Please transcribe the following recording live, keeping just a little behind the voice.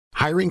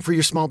Hiring for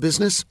your small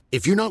business?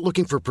 If you're not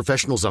looking for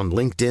professionals on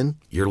LinkedIn,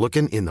 you're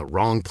looking in the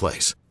wrong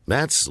place.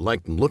 That's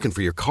like looking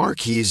for your car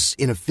keys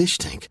in a fish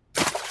tank.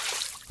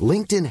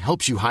 LinkedIn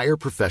helps you hire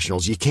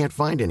professionals you can't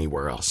find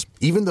anywhere else,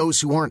 even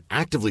those who aren't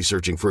actively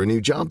searching for a new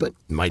job but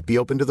might be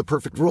open to the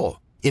perfect role.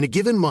 In a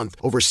given month,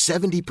 over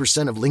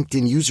 70% of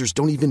LinkedIn users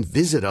don't even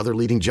visit other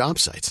leading job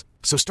sites.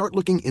 So start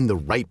looking in the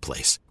right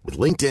place. With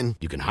LinkedIn,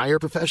 you can hire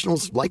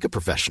professionals like a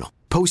professional.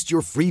 Post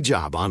your free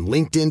job on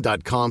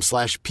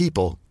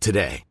linkedin.com/people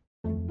today.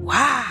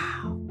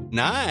 Wow.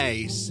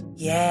 Nice.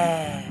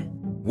 Yeah.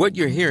 What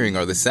you're hearing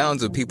are the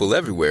sounds of people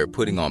everywhere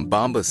putting on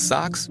Bombas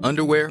socks,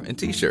 underwear, and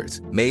T-shirts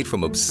made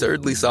from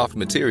absurdly soft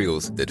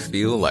materials that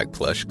feel like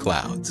plush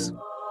clouds.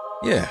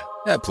 Yeah,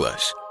 that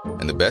plush.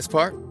 And the best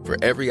part? For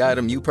every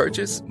item you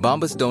purchase,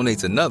 Bombas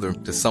donates another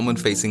to someone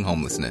facing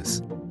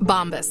homelessness.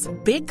 Bombas.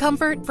 Big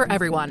comfort for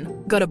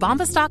everyone. Go to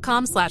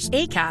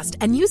bombas.com/ACAST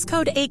and use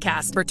code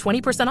ACAST for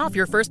 20% off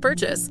your first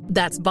purchase.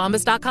 That's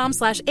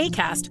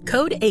bombas.com/ACAST.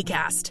 Code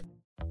ACAST.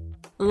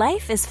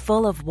 Life is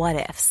full of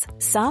what-ifs.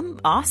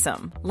 Some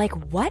awesome, like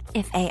what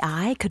if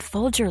AI could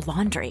fold your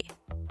laundry?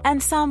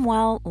 And some,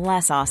 well,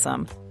 less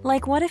awesome,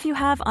 like what if you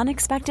have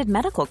unexpected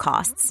medical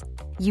costs?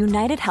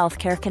 United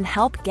Healthcare can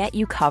help get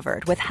you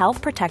covered with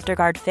Health Protector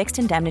Guard fixed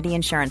indemnity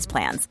insurance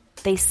plans.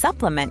 They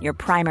supplement your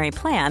primary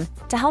plan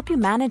to help you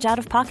manage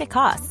out-of-pocket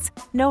costs.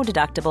 No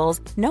deductibles,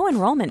 no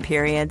enrollment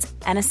periods,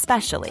 and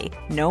especially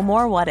no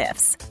more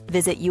what-ifs.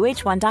 Visit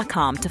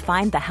uh1.com to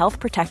find the Health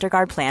Protector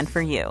Guard plan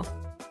for you.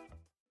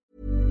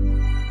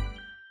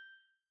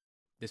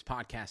 This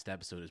podcast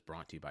episode is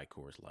brought to you by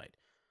Coors Light.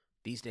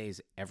 These days,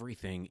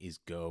 everything is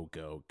go,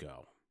 go,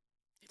 go.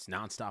 It's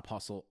nonstop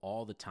hustle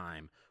all the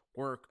time.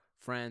 Work,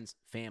 friends,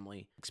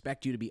 family,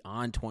 expect you to be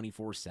on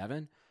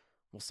 24/7.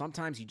 Well,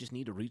 sometimes you just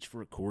need to reach for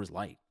a Coors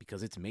Light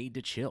because it's made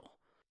to chill.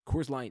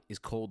 Coors Light is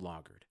cold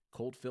lagered,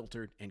 cold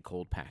filtered, and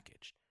cold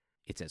packaged.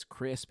 It's as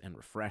crisp and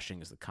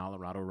refreshing as the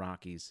Colorado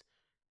Rockies.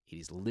 It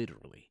is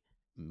literally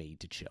made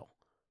to chill.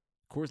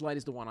 Coors Light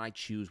is the one I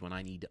choose when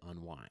I need to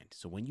unwind.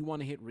 So when you want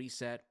to hit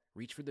reset,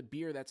 reach for the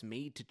beer that's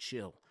made to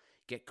chill.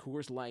 Get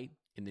Coors Light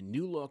in the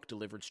new look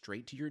delivered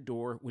straight to your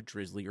door with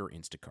Drizzly or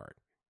Instacart.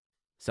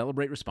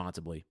 Celebrate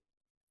responsibly.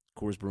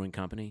 Coors Brewing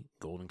Company,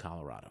 Golden,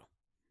 Colorado.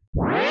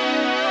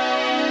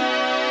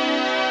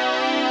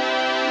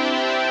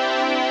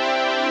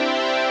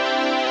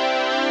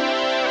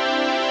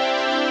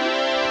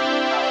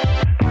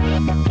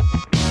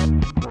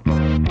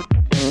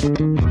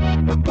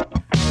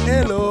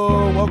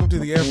 Hello, welcome to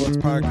the Airbuds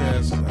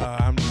Podcast.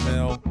 I'm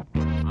Jamel.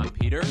 I'm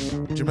Peter.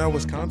 Jamel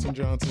Wisconsin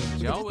Johnson.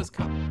 Jamel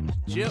Wisconsin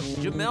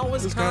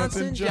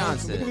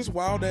Johnson. Look at this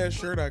wild ass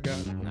shirt I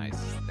got. Nice.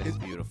 That's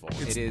beautiful.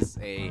 It is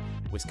a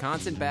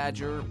Wisconsin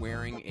Badger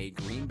wearing a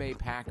Green Bay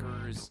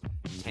Packers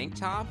tank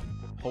top,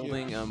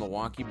 holding a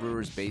Milwaukee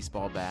Brewers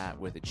baseball bat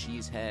with a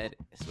cheese head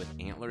with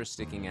antlers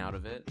sticking out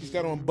of it. He's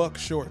got on Buck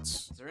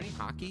shorts. Is there any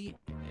hockey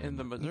in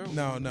the Missouri?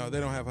 No, they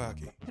don't have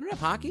hockey. They don't have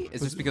hockey?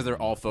 Is this because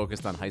they're all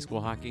focused on high school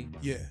hockey?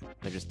 Yeah.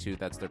 They're just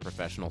that's their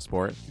professional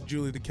sport?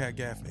 Julie the Cat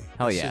Gaffney.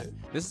 Hell yeah.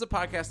 This is a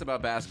podcast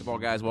about basketball,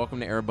 guys.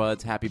 Welcome to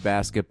Airbuds. Happy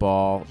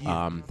basketball.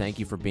 Yeah. Thank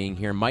you for being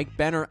here. Mike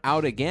Benner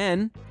out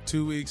again.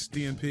 2 weeks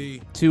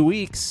DNP. 2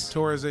 weeks.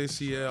 Tore his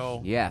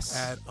ACL. Yes.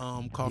 At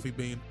Coffee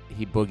Bean.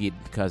 He boogied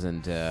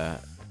cousin to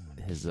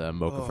his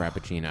mocha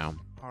frappuccino.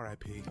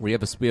 R.I.P. We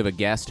have a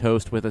guest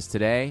host with us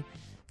today,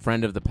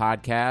 friend of the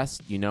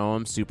podcast. You know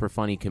him, super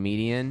funny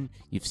comedian.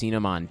 You've seen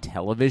him on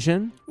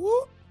television.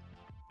 Whoop.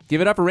 Give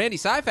it up for Randy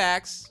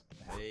Syphax.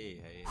 Hey.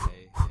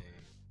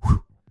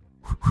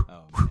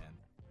 Oh, man.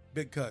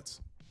 Big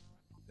cuts.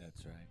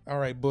 That's right. All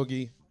right,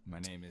 Boogie. My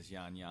name is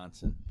Jan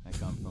Janssen. I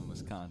come from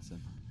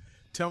Wisconsin.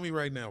 Tell me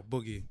right now,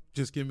 Boogie.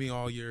 Just give me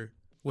all your,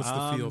 what's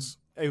the feels?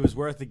 It was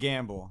worth the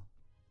gamble,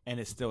 and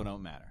it still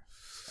don't matter.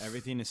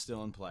 Everything is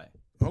still in play.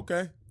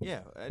 Okay.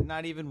 Yeah,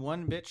 not even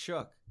one bit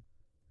shook.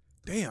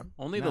 Damn.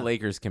 Only the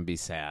Lakers can be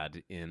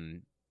sad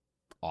in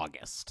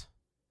August.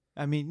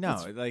 I mean, no,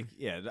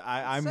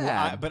 I'm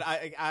sad. but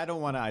I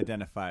don't want to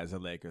identify as a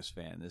Lakers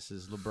fan. This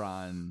is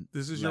LeBron.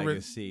 This is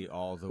legacy your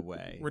all the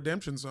way.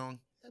 Redemption song.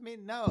 I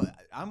mean, no,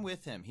 I'm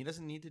with him. He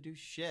doesn't need to do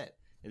shit.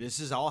 This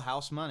is all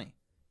house money.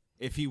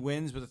 If he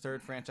wins with a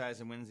third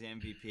franchise and wins the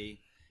MVP,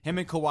 him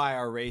and Kawhi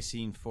are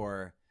racing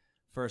for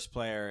first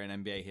player in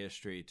NBA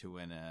history to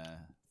win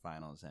a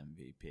Finals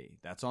MVP.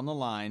 That's on the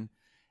line,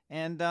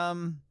 and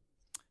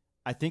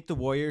I think the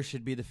Warriors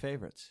should be the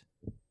favorites.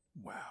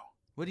 Wow.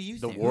 What do you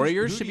The think?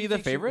 Warriors Who should do be you the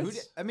think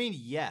favorites? I mean,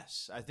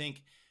 yes. I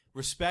think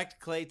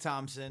respect Klay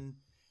Thompson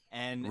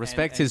and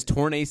respect his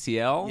torn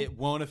ACL. It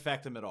won't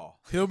affect him at all.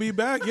 He'll be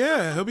back.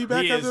 Yeah, he'll be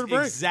back He after is the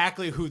break.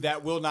 exactly who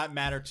that will not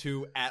matter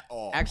to at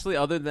all. Actually,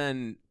 other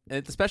than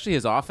especially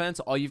his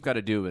offense, all you've got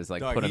to do is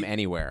put him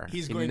anywhere.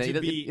 He's going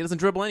to be. He doesn't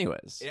dribble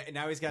anyways.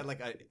 Now he's got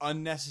like an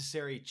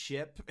unnecessary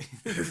chip.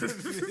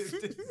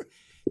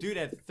 Dude,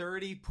 at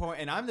 30 points,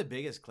 and I'm the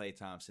biggest Klay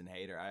Thompson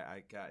hater.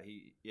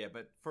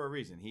 But for a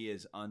reason. He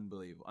is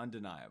unbelievable,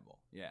 undeniable.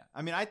 Yeah.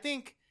 I mean, I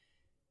think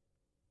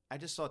I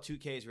just saw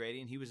 2K's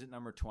rating. He was at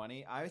number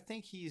 20. I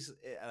think he's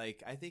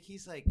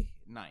like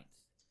ninth.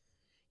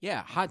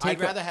 Yeah, hot take.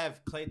 I'd rather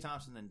have Klay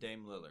Thompson than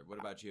Dame Lillard. What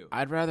about you?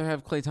 I'd rather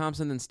have Klay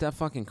Thompson than Steph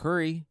fucking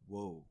Curry.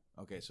 Whoa.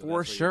 Okay, so For that's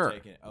what sure. you're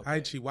taking. Okay. Hi,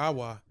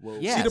 Chihuahua.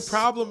 Yes. See, the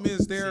problem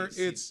is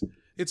See.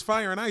 it's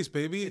fire and ice,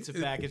 baby. It's a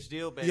package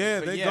deal, baby. Yeah,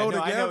 But they go I know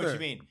what together. you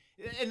mean.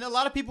 And a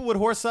lot of people would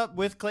horse up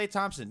with Klay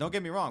Thompson. Don't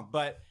get me wrong,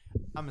 but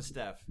I'm a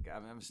Steph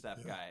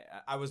guy.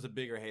 I was the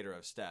bigger hater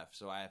of Steph,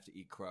 so I have to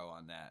eat crow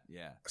on that.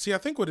 Yeah. See, I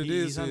think what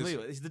He's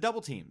unbelievable. He's the double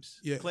teams.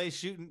 Yeah. Clay's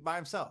shooting by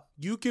himself.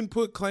 you can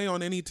put Klay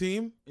on any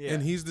team,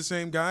 and he's the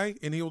same guy,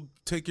 and he'll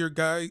take your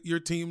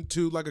team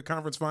to like a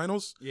conference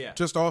finals,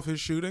 just off his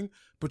shooting.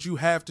 But you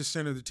have to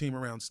center the team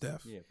around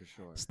Steph. Yeah, for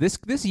sure.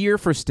 This year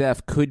for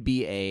Steph could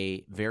be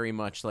a very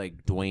much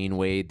like Dwayne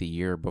Wade the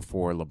year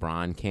before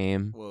LeBron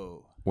came.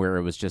 Whoa. Where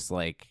it was just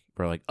like,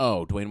 we're like,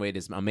 oh, Dwayne Wade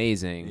is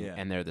amazing, Yeah.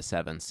 and they're the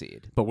 7th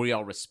seed. But we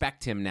all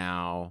respect him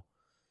now.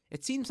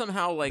 It seems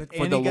somehow like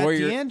for And the he got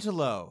lawyer.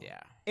 D'Angelo. Yeah.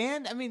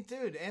 And, I mean,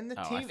 dude, and the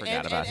Oh, I team.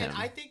 forgot about him. And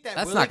I think that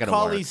That's Willie not gonna work.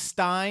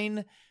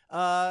 Cauley-Stein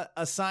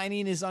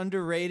signing is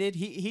underrated.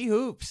 He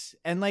hoops.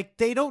 And, like,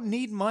 they don't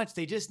need much.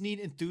 They just need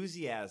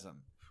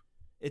enthusiasm.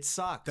 It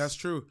sucks. That's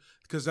true,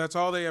 because that's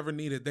all they ever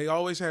needed. They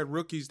always had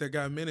rookies that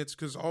got minutes,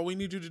 because all we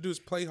need you to do is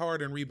play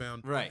hard and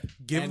rebound. Right.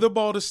 Give the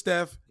ball to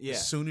Steph Yeah.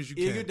 as soon as you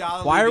can.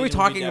 Iguodala Why are we would be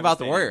talking about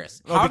the devastating.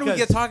 Warriors? Well, How do we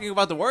because- get talking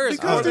about the Warriors?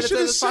 Because Oh, this shit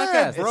it's is this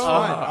sad, podcast. bro. It's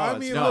fine. I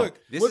mean, No. look.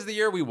 This is the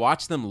year we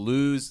watch them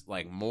lose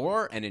like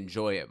more and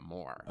enjoy it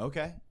more.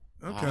 Okay.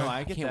 Okay. No,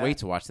 I I get can't that. wait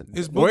to watch them.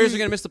 Is Warriors Boogie- are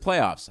going to miss the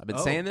playoffs. I've been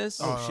Oh. saying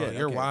this. Oh, shit.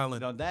 You're okay.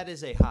 wildin'. No, that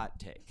is a hot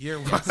take. You're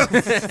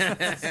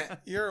wildin'.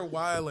 You're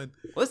wildin'.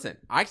 Listen,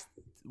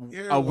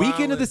 You're a week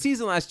into the wildin'.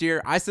 season last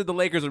year, I said the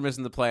Lakers were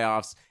missing the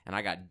playoffs, and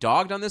I got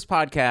dogged on this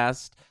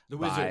podcast. The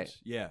by-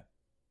 Wizards. Yeah.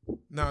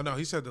 No,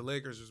 he said the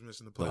Lakers was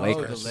missing the The playoffs.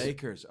 Lakers. Oh, the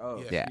Lakers.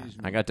 Oh, Yeah, excuse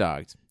me. I got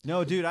dogged.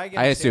 No, dude, I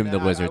assumed the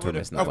Wizards were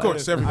missing the Of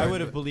course, playoffs. everybody I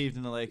would have would. believed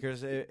in the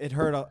Lakers. It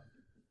hurt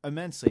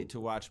immensely to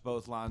watch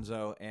both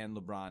Lonzo and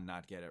LeBron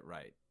not get it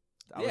right.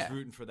 I Yeah. was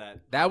rooting for that.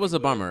 That was a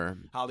Hollywood- bummer.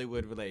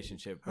 Hollywood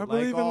relationship. I But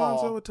believe like, in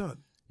Lonzo oh, a ton.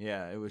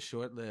 yeah, it was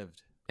short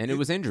lived. And it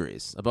was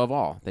injuries, above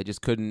all. They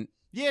just couldn't.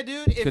 Yeah,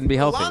 dude. If Couldn't be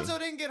healthy. Lonzo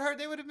didn't get hurt,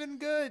 they would have been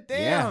good.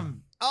 Damn. Yeah.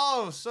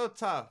 Oh, so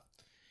tough.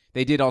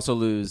 They did also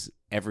lose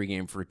every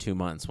game for 2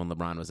 months when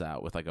LeBron was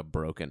out with like a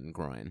broken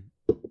groin.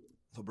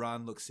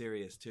 LeBron looks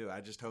serious too.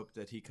 I just hope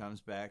that he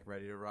comes back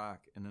ready to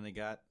rock. And then they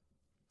got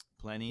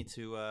plenty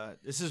to.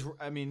 This is.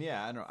 I mean,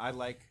 yeah. I don't know. I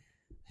like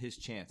his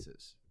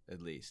chances at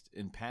least.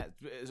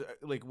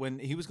 Like when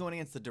he was going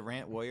against the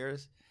Durant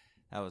Warriors,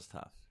 that was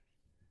tough.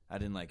 I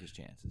didn't like his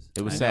chances.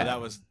 It was I know sad.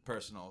 that was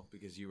personal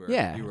because you were.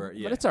 Yeah, You were.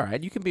 Yeah. but it's all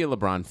right. You can be a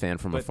LeBron fan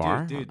from But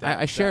afar. dude,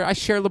 I share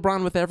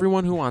LeBron with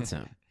everyone who wants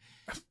him.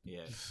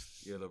 Yeah.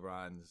 You're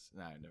LeBron's.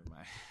 No, never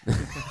mind.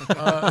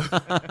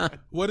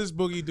 What is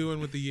Boogie doing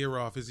with the year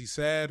off? Is he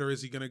sad, or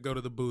is he going to go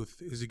to the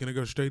booth? Is he going to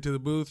go straight to the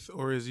booth,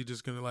 or is he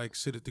just going to like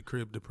sit at the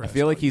crib I depressed?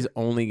 feel like all he's year?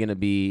 only going to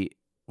be.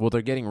 Well,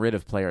 they're getting rid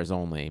of players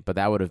only, but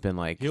that would have been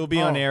like. He'll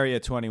be on Area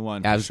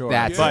 21 for That's sure.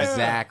 that's Yeah.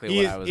 exactly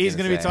what I was. He's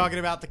going to to be talking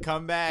about the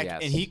comeback, Yes.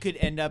 and he could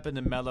end up in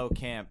the Melo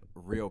camp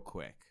real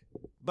quick.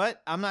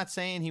 But I'm not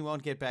saying he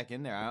won't get back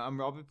in there.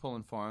 I'll be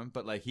pulling for him,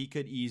 but like he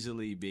could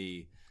easily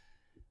be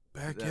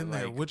back in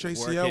there. like, Which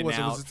ACL working was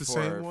it? out Was it the for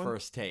same one?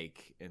 First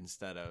take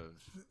instead of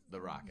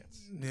the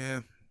Rockets.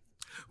 Yeah.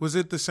 Was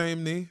it the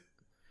same knee?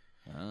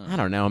 I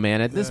don't know,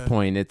 man. At this Yeah.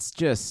 point, it's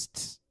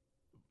just.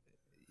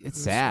 It's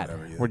sad.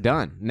 whatever, yeah. We're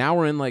done. Now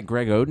we're in like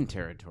Greg Oden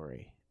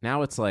territory.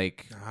 Now it's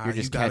like you're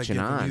just you gotta catching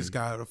give him- on. He's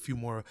got a few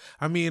more.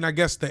 I mean, I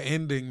guess the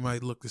ending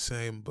might look the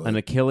same, but An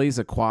Achilles,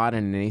 a quad,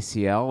 and an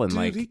ACL in dude,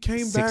 like he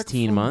came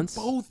 16 back from months.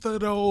 both of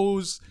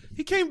those.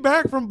 He came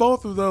back from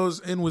both of those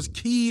and was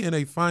key in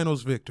a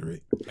finals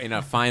victory. In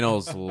a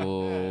finals.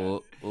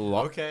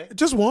 Okay.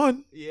 Just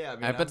one. Yeah, I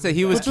mean, I would say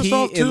he was But just key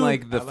off in two.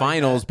 like the I like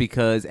finals that.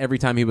 because every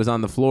time he was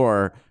on the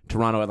floor,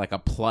 Toronto had like a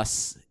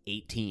plus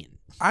 18.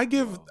 I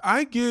give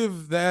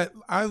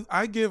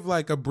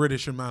like a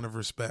British amount of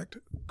respect.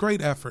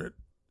 Great effort,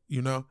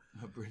 you know.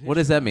 What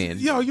does that mean?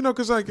 Yeah, you know,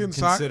 because like in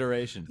soccer,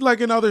 Consideration.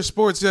 like in other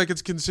sports, like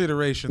it's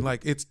consideration.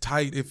 Like it's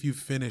tight if you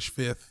finish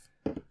fifth,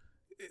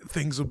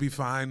 things will be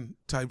fine.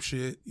 Type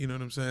shit. You know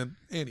what I'm saying?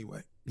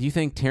 Anyway, Do you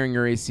think tearing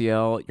your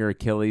ACL, your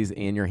Achilles,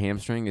 and your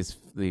hamstring is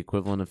the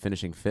equivalent of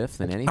finishing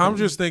fifth in anything? I'm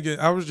just thinking.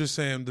 I was just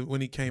saying that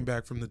when he came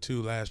back from the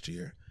 2 last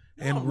year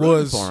and I'm rooting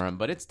was for him,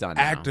 but it's done.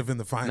 Now. active in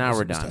the finals. Now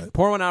we're and done. stuff.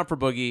 Pour one out for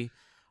Boogie.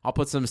 I'll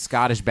put some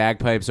Scottish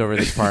bagpipes over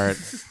this part.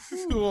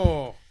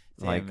 Oh.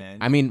 Like, man.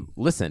 I mean,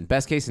 listen.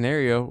 Best case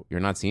scenario, you're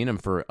not seeing him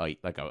for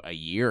a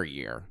year.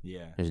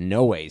 Yeah. There's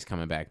no way he's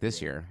coming back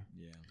this year.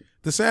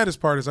 The saddest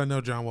part is I know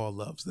John Wall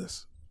loves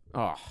this.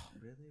 Oh,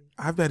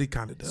 I bet he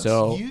kind of does.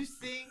 so You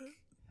think?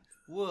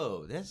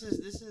 Whoa, this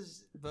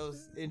is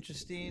both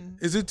interesting.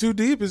 is it too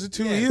deep? Is it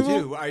too Yeah,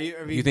 evil? dude,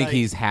 I mean, you think like,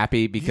 he's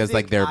happy because you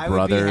like think they're I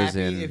would be brothers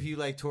happy and if you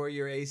like tore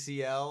your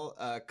ACL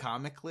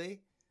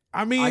comically?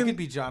 I mean, I could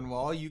be John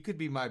Wall. You could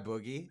be my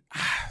Boogie.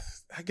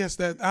 I guess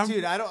that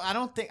dude. I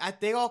don't think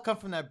they all come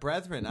from that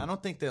brethren. I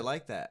don't think they're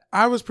like that.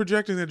 I was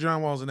projecting that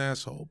John Wall's an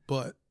asshole,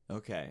 but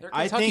okay, They're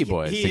I Kentucky think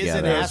boys he together. is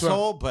an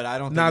asshole, but I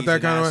don't think not he's that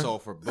an kind of asshole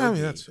for Boogie. I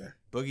mean, that's fair.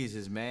 Boogie's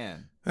his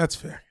man. That's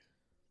fair.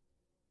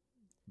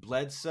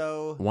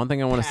 Bledsoe. One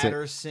thing I want to say.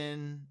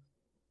 Patterson.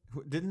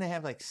 Didn't they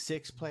have like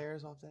 6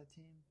 players off that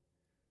team?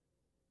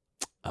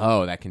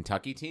 Oh, that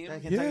Kentucky team?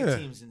 That Kentucky Yeah.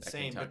 team's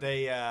insane, but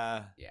They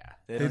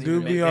they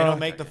do don't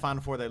make the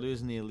Final Four. They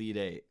lose in the Elite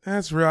Eight.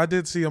 That's real. I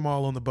did see them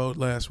all on the boat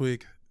last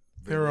week.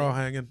 They were Really? all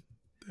hanging.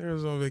 They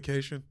was on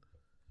vacation.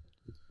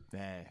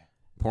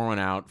 Pour one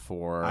out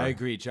for I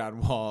agree, John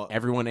Wall.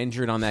 everyone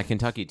injured on that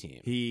Kentucky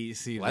team. He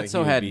seems Bledsoe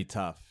like he would had be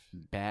tough.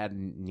 Bad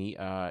knee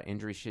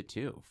injury shit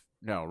too.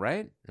 No,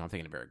 right? No, I'm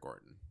thinking of Eric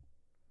Gordon.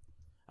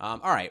 All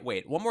right,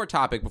 wait. One more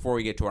topic before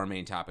we get to our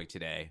main topic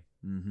today.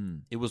 Mm-hmm.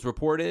 It was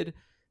reported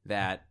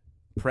that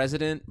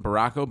President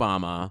Barack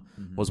Obama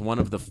was one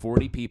of the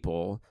 40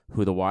 people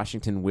who the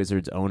Washington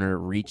Wizards owner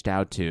reached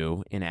out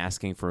to in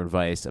asking for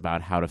advice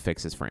about how to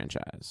fix his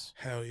franchise.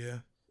 Hell yeah.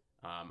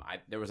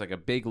 There was like a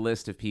big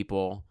list of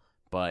people,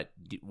 but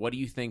what do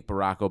you think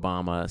Barack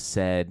Obama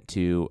said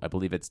to, I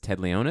believe it's Ted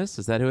Leonsis?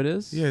 Is that who it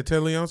is? Yeah,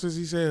 Ted Leonsis,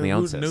 he said,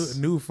 Leonsis.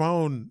 new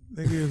phone.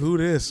 Nigga, who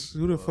this?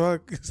 Who the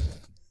fuck?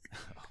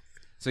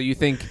 So you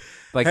think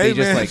like Hey, they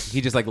man. he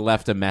just like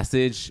left a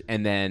message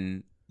and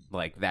then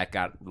like that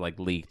got like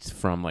leaked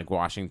from like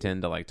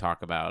Washington to like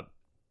talk about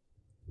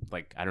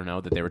like I don't know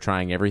that they were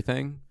trying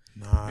everything.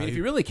 Nah, I mean, if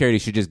you really cared, you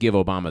should just give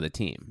Obama the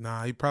team.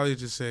 Nah, he probably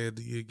just said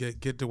you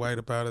get Dwight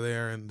up out of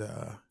there and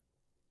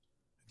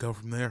go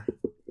from there.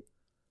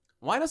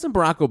 Why doesn't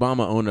Barack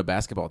Obama own a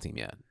basketball team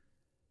yet?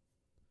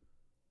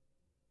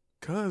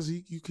 Cause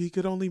he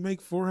could only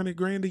make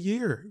 $400,000 a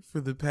year for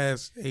the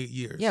past 8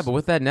 years. Yeah, but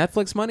with that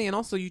Netflix money, and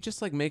also you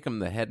just like make him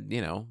the head,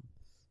 you know,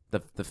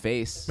 the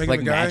face, Make him like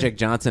the guy? Magic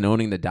Johnson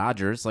owning the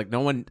Dodgers. Like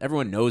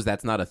everyone knows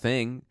that's not a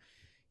thing.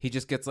 He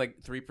just gets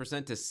like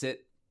 3% to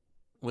sit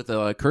with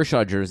a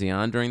Kershaw jersey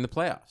on during the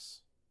playoffs.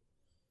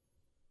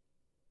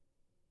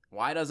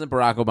 Why doesn't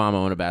Barack Obama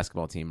own a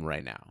basketball team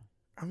right now?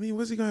 I mean,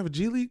 what's he gonna have, a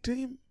G League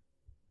team?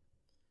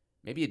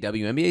 Maybe a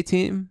WNBA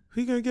team?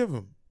 Who you gonna give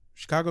him?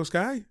 Chicago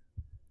Sky?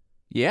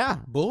 Yeah.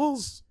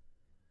 Bulls?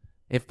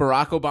 If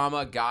Barack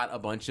Obama got a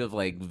bunch of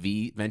like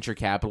venture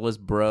capitalist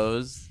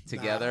bros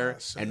together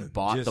son. and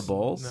bought the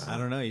Bulls, I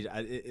don't know.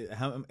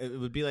 It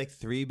would be like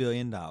 $3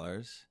 billion,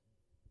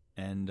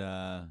 and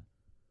I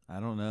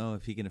don't know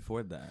if he can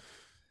afford that.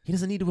 he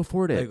doesn't need to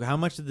afford it. Like, how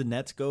much did the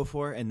Nets go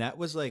for? And that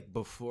was like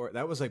before.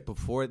 The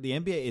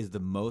NBA is the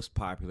most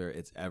popular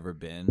it's ever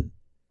been.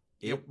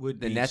 It would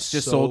the be Nets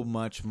just so sold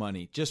much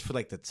money just for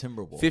like the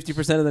Timberwolves.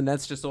 50% of the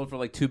Nets just sold for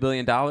like $2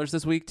 billion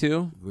this week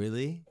too.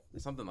 Really?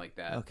 Something like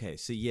that. Okay,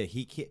 so yeah,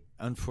 he can't.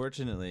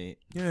 Unfortunately,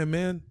 Yeah,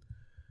 man.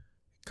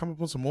 Come up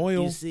with some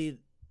oil. you see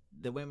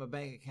the way my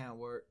bank account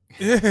work.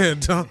 Yeah,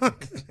 done.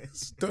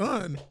 It's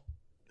done.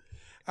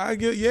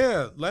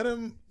 Let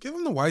him give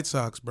him the White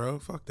Sox, bro.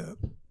 Fuck that.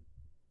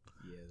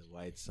 Yeah, the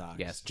White Sox.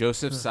 Yes,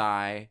 Joseph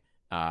Tsai,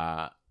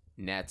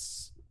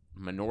 Nets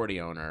minority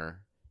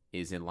owner,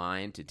 is in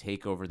line to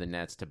take over the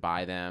Nets to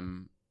buy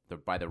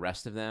the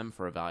rest of them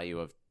for a value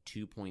of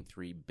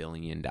 $2.3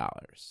 billion.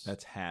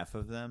 That's half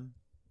of them.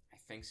 I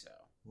think so.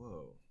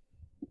 Whoa.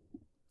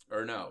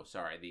 Or no,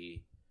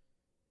 sorry.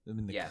 I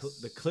mean, Yes.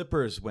 the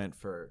Clippers went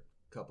for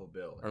a couple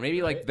billion. Or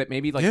maybe right? like that.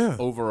 Maybe like Yeah.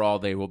 overall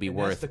they will be And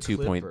worth that's the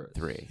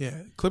 2.3.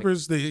 Yeah,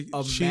 Clippers. The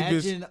cheapest.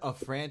 Imagine a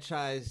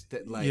franchise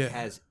that Yeah.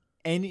 has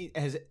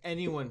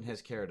anyone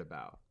has cared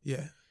about.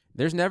 Yeah,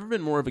 There's never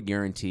been more of a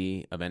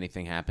guarantee of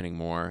anything happening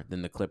more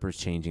than the Clippers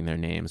changing their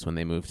names when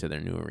they move to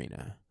their new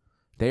arena.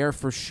 They are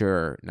for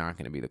sure not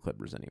going to be the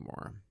Clippers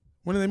anymore.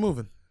 when are they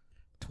moving?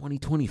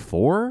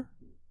 2024?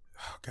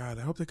 Oh God,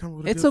 I hope they come up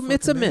with a It's good a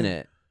fucking name.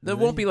 minute. There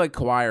won't be like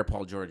Kawhi or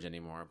Paul George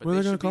anymore. But What are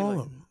they should gonna be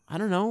call like, them? I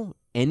don't know.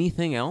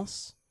 Anything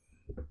else?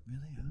 Really,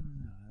 I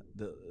don't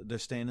know. They're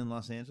staying in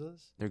Los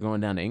Angeles. They're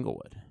going down to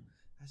Inglewood.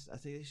 I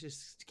think they should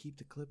just keep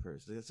the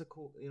Clippers. That's a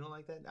cool. You don't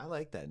like that? I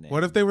like that name.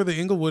 What if they were the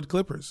Inglewood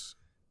Clippers?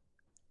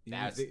 You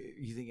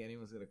think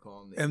anyone's gonna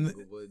call them the And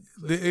Inglewood?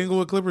 The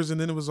Inglewood Clippers, and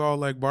then it was all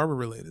like Barber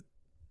related.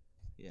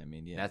 Yeah, I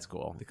mean, yeah, That's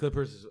cool. The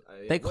Clippers is.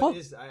 They call-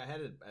 I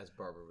had it as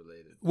Barber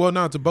related. Well,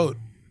 no, it's a boat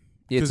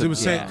because It's it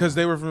was yeah. because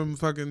they were from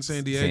fucking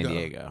San Diego. San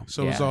Diego.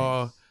 So it's Yeah.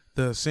 all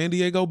the San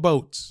Diego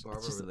boats.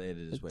 Barber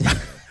related is way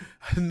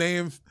better.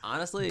 Name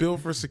Honestly, built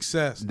for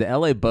success. the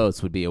LA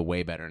Boats would be a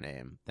way better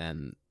name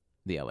than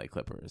the LA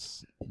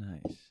Clippers.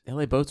 Nice.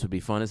 LA Boats would be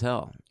fun as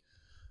hell.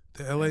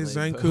 The LA LA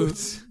Zanku,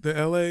 boats. the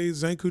LA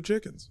Zanku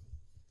chickens.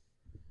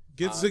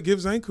 Give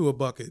Zanku a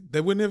bucket.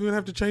 They wouldn't even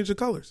have to change the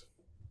colors.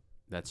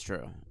 That's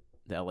true.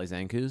 The LA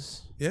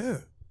Zankus. Yeah.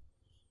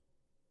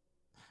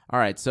 All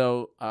right,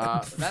 so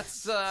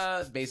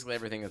that's basically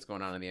everything that's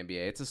going on in the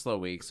NBA. It's a slow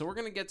week, so we're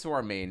going to get to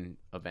our main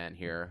event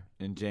here.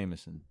 And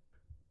Jameson.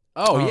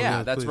 Oh, Oh, yeah,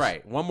 yeah, that's please.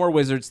 right. One more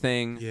Wizards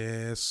thing.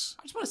 Yes.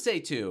 I just want to say,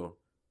 too,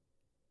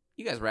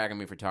 you guys ragging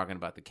me for talking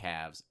about the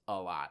Cavs a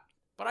lot.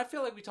 But I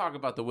feel like we talk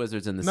about the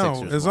Wizards and the No,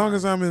 Sixers. as long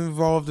as I'm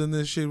involved in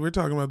this shit, we're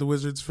talking about the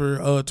Wizards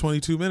for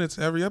 22 minutes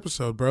every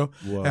episode, bro.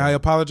 Whoa. And I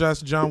apologize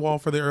to John Wall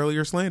for the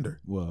earlier slander.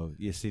 Whoa,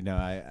 you see,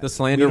 the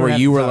slander where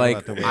you were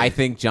like, I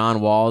think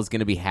John Wall is going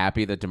to be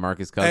happy that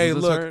DeMarcus Cousins Hey, is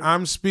look, hurt.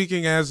 I'm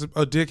speaking as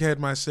a dickhead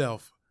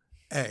myself.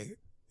 Hey,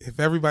 if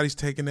everybody's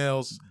taking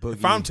L's,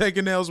 if I'm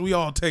taking L's, we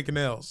all taking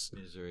L's.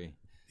 Misery.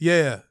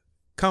 Yeah.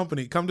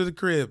 Company, come to the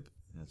crib.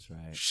 That's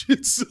right.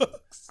 Shit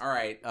sucks. All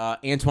right.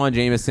 Antoine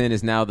Jameson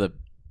is now the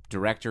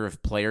director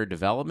of player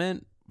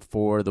development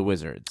for the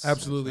Wizards.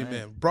 Absolutely,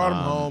 man. Brought him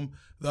home.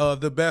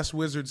 The best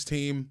Wizards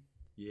team.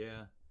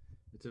 Yeah.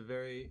 It's a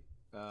very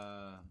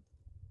fun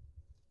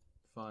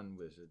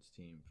Wizards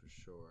team for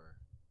sure.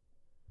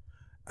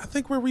 I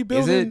think we're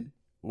rebuilding. Is it?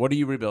 What are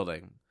you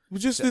rebuilding?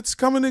 It's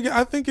coming together.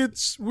 I think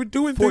we're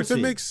doing things that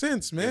make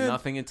sense, man.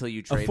 Nothing until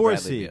you trade four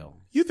Bradley seed. Beal.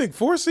 You think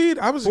 4 seed?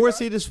 Four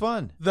seed is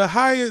fun.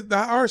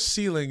 Our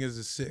ceiling is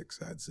a 6,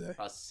 I'd say.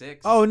 A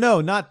 6? Oh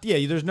no, not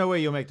there's no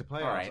way you'll make the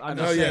playoffs. All right. I'm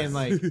just saying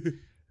like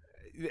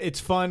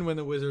it's fun when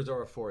the Wizards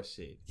are a 4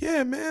 seed.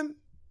 Yeah, man.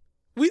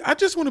 I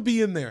just want to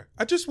be in there.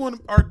 I just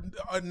want our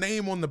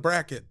name on the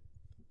bracket.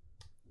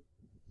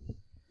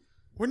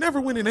 We're never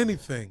winning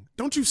anything.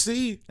 Don't you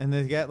see? And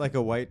they got like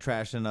a white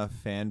trash enough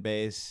fan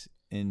base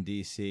in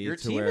DC. Your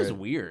team is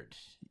weird.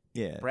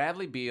 Yeah.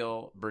 Bradley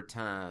Beal,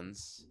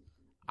 Bertans,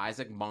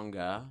 Isaac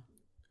Bonga.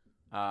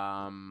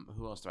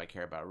 Who else do I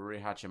care about? Rui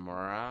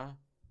Hachimura.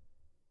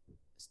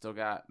 Still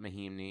got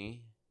Mahimni.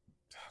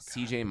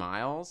 CJ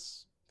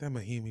Miles. That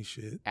Mahimi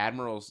shit.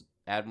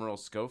 Admiral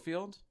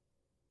Schofield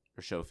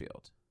or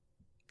Schofield?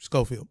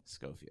 Schofield.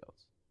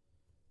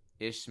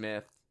 Ish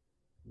Smith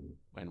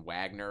and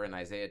Wagner and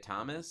Isaiah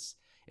Thomas.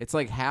 It's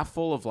like half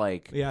full of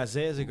like. Yeah,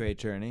 Isaiah's a great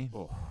journey.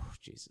 Oh,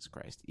 Jesus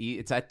Christ.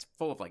 It's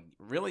full of like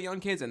really young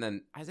kids, and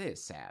then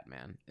Isaiah's sad,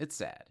 man. It's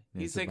sad.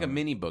 He's like a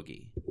mini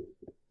Boogie.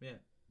 Yeah.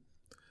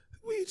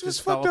 We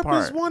just fucked up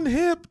his one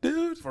hip,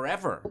 dude.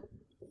 Forever.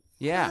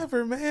 Yeah.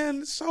 Forever,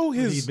 man.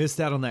 He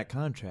missed out on that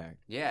contract.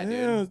 Yeah,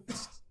 dude. Yeah.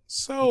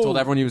 So he told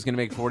everyone he was going to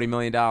make $40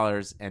 million,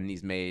 and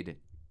he's made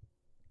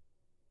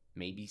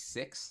maybe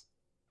 6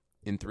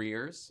 in 3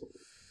 years.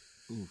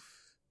 Oof.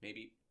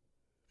 Maybe.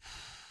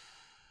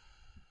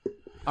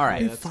 All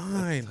right.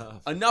 Fine.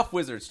 Enough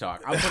Wizards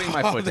talk. I'm putting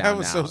my foot down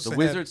now. So sad. The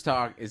Wizards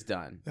talk is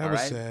done. That was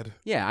sad.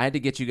 Yeah, I had to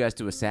get you guys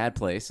to a sad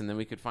place, and then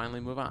we could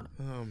finally move on.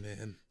 Oh,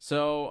 man.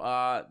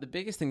 So the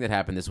biggest thing that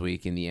happened this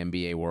week in the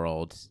NBA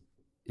world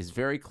is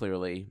very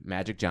clearly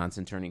Magic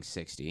Johnson turning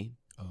 60.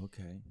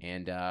 Okay.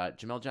 And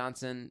Jamel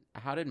Johnson,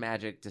 how did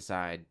Magic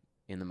decide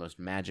in the most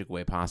magic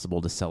way possible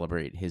to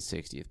celebrate his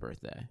 60th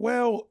birthday?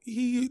 Well,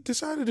 he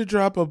decided to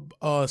drop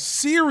a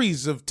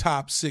series of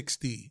top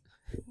 60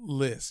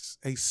 lists.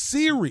 A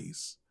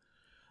series.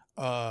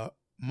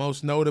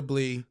 Most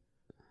notably,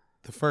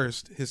 the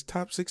first, his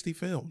top 60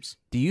 films.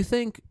 Do you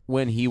think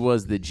when he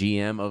was the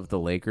GM of the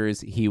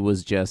Lakers, he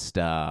was just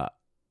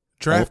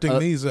drafting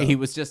these up? He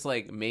was just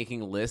like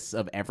making lists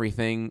of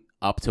everything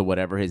up to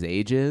whatever his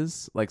age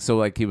is.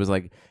 He was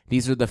like,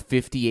 these are the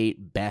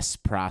 58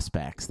 best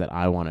prospects that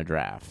I want to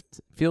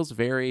draft. Feels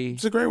very.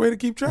 It's a great way to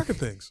keep track of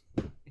things.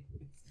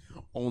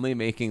 Only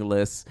making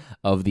lists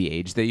of the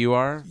age that you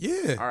are?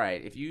 Yeah. All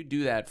right. If you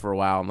do that for a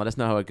while and let us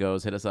know how it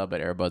goes, hit us up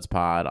at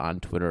AirbudsPod on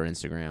Twitter or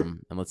Instagram,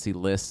 and let's see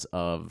lists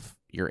of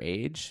your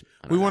age.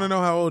 We want to know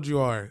how old you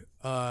are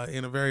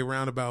in a very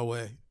roundabout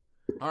way.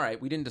 All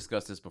right. We didn't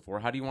discuss this before.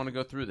 How do you want to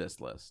go through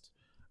this list?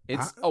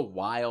 It's a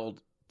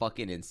wild,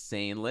 fucking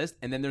insane list.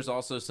 And then there's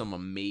also some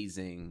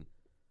amazing...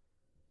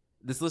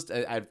 This list,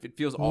 it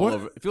feels all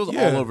over. It feels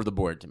all over the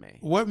board to me.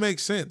 What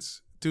makes sense?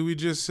 Do we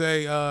just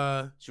say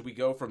should we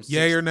go from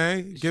yay or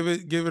nay? Give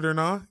it or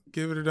not?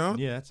 Give it or don't?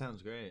 Yeah, that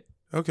sounds great.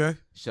 Okay.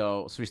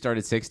 So we start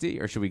at 60,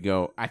 or should we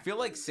go? I feel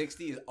like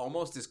 60 is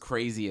almost as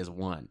crazy as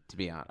 1, to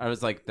be honest. I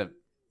was like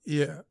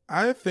Yeah,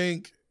 I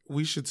think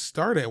we should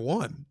start at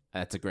 1.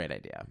 That's a great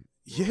idea.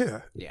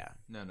 Yeah. Yeah.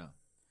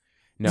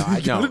 No, I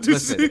know.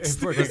 Listen,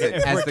 if we're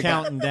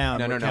counting down.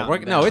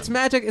 No, it's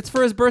Magic. It's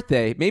for his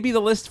birthday. Maybe the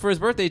list for his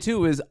birthday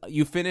too is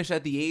you finish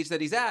at the age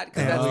that he's at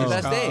because that's the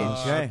best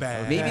age.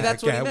 Okay. Maybe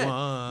that's what he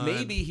meant.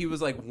 Maybe he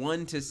was like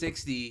 1 to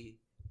 60,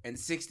 and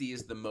 60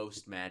 is the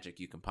most Magic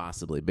you can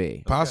possibly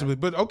be. Possibly,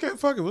 but okay,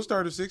 fuck it. We'll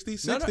start at 60.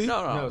 60.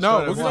 No.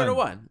 We'll start at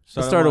 1.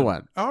 Let's start at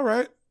 1. All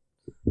right.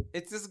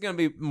 This is going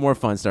to be more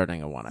fun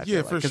starting at 1. I feel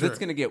like, for sure. Because it's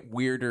going to get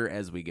weirder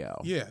as we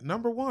go. Yeah,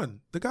 number 1,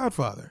 The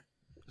Godfather.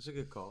 That's a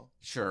good call.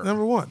 Sure.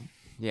 Number 1.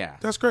 Yeah.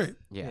 That's great.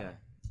 Yeah.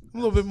 I'm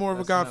a little bit more of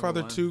a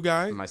Godfather 2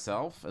 guy.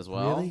 Myself as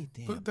well. Really?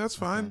 Damn. But that's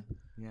fine.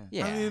 Okay.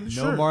 Yeah. I mean, No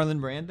sure. Marlon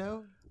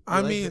Brando?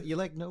 You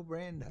like no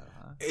Brando,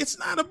 huh? It's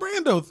not a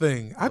Brando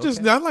thing. I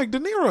like De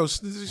Niro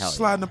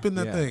sliding up in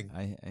that thing.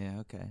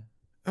 Okay.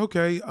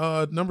 Okay,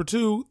 number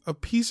 2, A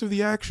Piece of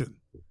the Action.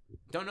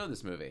 Don't know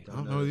this movie. I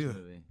don't know either.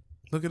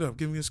 Look it up.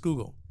 Give me a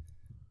Google.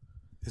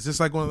 Is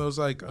this like one of those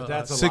like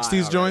that's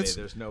 60s joints?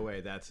 There's no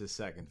way that's his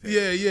second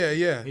favorite.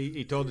 Yeah.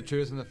 He told the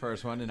truth in the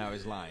first one, and now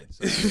he's lying.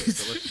 So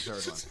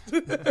what's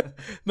the third one?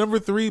 Number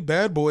 3,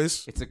 Bad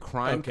Boys. It's a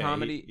crime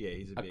comedy.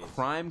 He's a beast.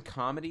 crime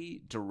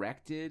comedy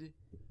directed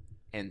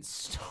and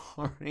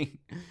starring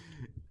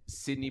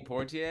Sidney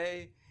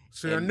Poitier.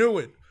 See, I knew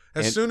it.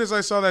 As soon as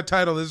I saw that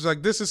title,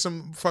 this is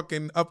some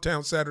fucking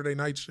Uptown Saturday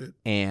Night shit.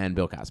 And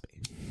Bill Cosby.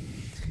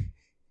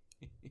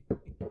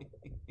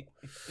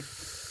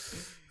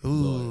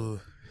 Ooh.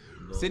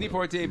 Sidney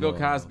Poitier, Bill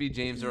Cosby,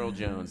 James Earl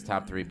Jones,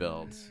 top 3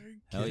 builds.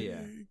 Hell yeah.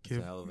 It's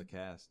a hell of a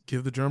cast.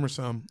 Give the drummer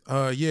some.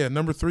 Yeah,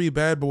 number 3,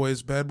 Bad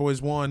Boys. Bad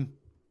Boys 1.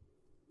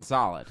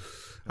 Solid.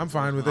 I'm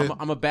fine with it.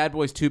 I'm a Bad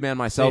Boys 2 man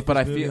myself, but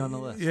I movie feel on the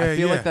list. Yeah, I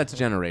feel yeah. like that's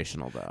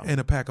generational though. And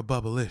a pack of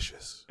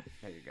Bubblicious.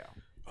 There you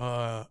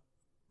go.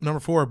 Number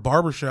 4,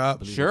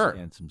 Barbershop. Sure.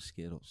 And some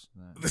Skittles.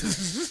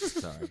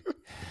 Sorry.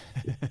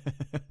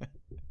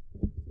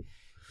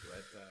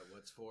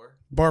 What's 4?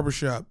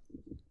 Barbershop.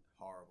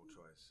 Horrible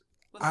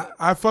choice.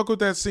 I fuck with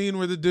that scene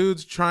where the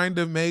dude's trying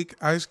to make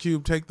Ice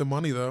Cube take the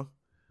money though.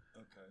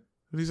 Okay.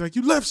 And he's like,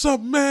 "You left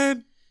something,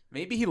 man."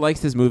 Maybe he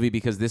likes this movie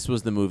because this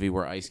was the movie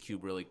where Ice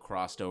Cube really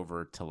crossed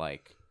over to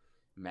like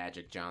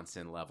Magic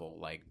Johnson level,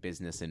 like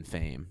business and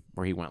fame,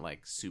 where he went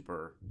like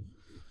super.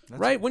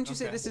 Right? Wouldn't you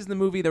say this is the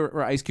movie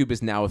where Ice Cube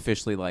is now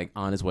officially like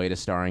on his way to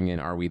starring in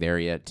Are We There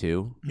Yet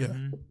too? Yeah.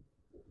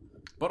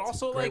 But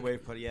also Great like way to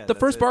put it. Yeah, the that's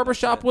first it,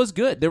 Barbershop that's it. was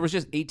good. There was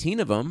just 18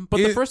 of them, but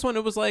the first one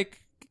it was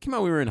like it came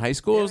out. We were in high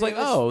school. it was like,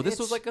 this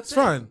was like a It's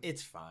thing. fine.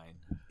 It's fine.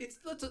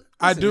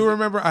 I do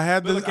remember I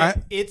had But this. look,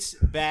 it's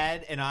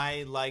bad, and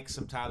I like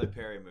some Tyler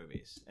Perry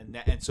movies, and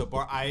so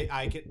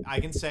I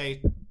can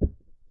say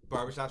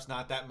Barbershop's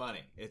not that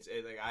money. It's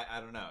like I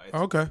don't know. It's,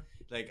 Okay.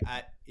 Like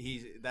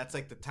that's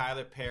like the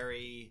Tyler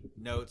Perry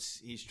notes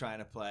he's trying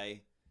to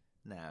play.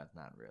 No,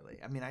 not really.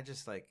 I mean, I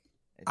just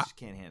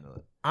can't handle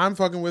it. I'm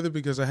fucking with it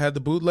because I had the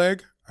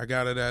bootleg. I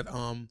got it at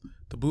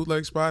the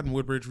bootleg spot in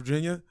Woodbridge,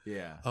 Virginia.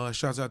 Yeah.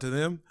 Shouts out to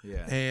them.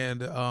 Yeah.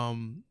 And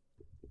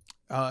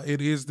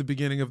it is the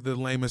beginning of the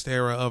lamest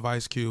era of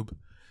Ice Cube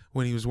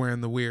when he was wearing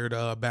the weird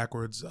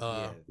backwards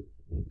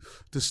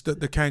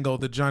the Kangol,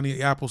 the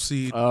Johnny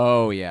Appleseed.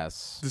 Oh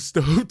yes. The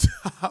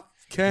stovetop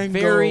Kangol.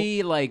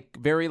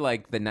 Very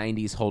like the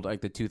 90s hold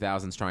like the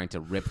 2000s trying to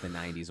rip the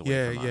 90s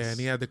away from us. And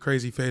he had the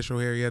crazy facial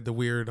hair. He had the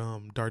weird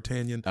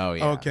D'Artagnan. Oh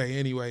yeah. Okay,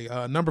 anyway,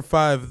 number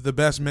 5, The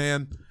Best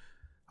Man.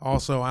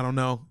 Also, I don't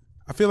know.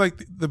 I feel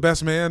like The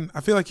Best Man,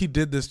 I feel like he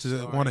did this to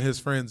one of his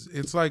friends.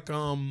 It's like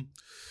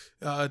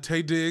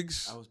Taye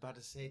Diggs. I was about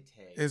to say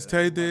Tay. It's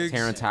Taye Diggs.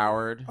 Terrence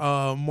Howard.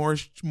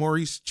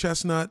 Maurice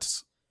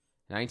Chestnuts.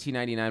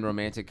 1999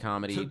 romantic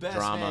comedy The Best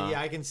drama. Man.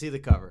 Yeah, I can see the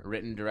cover.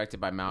 Written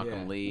directed by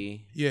Malcolm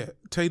Lee. Yeah,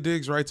 Taye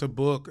Diggs writes a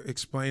book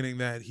explaining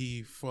that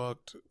he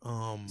fucked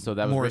So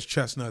that was Maurice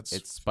Chestnuts.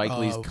 It's Spike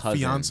Lee's cousin.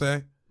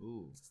 Fiance.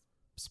 Ooh.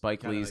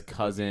 Spike Kinda Lee's like the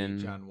cousin.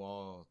 movie John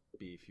Wall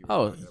beef. You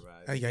Oh. were talking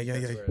about. Yeah.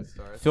 That's where it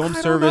starts. Film I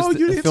don't service. know.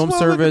 The film Look,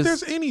 service if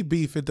there's any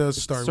beef, it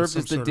does start with served some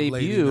as the sort of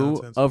lady debut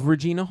nonsense. of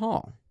Regina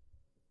Hall.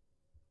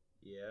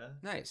 Yeah.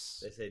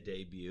 Nice. They say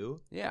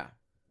debut. Yeah.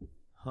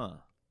 Huh.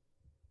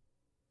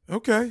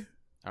 Okay.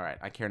 All right.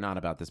 I care not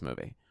about this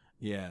movie.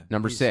 Yeah.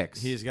 Number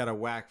 6. He's got a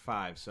whack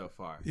 5 so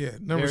far. Yeah,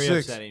 number Very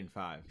 6. upsetting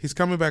 5. He's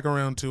coming back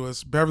around to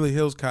us. Beverly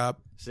Hills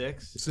Cop.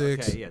 6?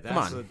 6. Okay, yeah. Come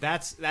on.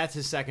 That's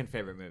his second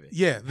favorite movie.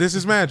 Yeah, this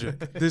is magic.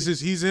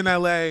 He's in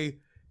LA.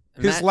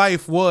 His Matt-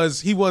 life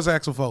was he was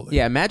Axel Foley.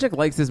 Yeah, Magic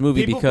likes this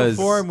movie People because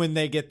perform when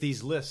they get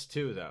these lists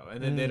too, though,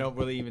 and then they don't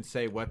really even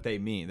say what they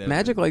mean.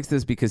 Magic likes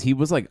this because he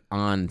was like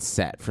on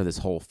set for this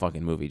whole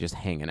fucking movie, just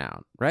hanging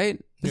out. Right?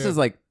 This Yeah. is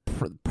like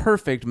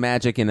perfect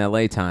Magic in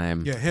LA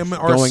time. Yeah, him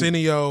and Going-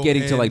 Arsenio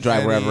getting to and like drive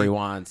Jenny. wherever he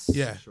wants.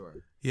 Yeah. Sure.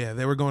 Yeah,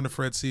 they were going to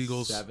Fred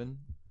Siegel's. 7.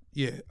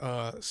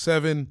 Yeah,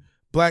 7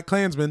 Black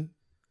Klansman.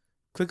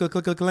 Click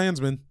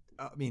Klansman.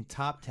 I mean,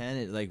 top 10.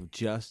 It like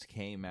just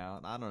came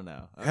out. I don't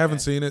know. Okay. Haven't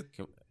seen it.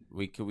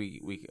 We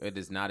it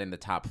is not in the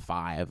top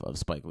 5 of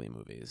Spike Lee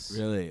movies.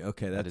 Really?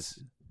 Okay, That's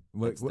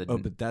that's the-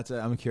 but that's.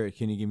 I'm curious.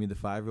 Can you give me the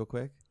 5 real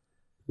quick?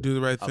 Do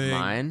the Right Of Thing.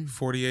 mine?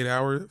 48th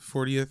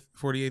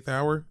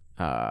hour.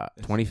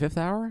 25th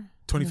Hour?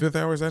 25th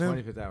hour, is that him?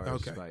 25th hour.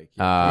 Okay. Is Spike.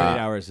 Uh, 48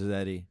 hours is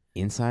Eddie.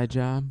 Inside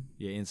Job?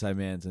 Yeah, Inside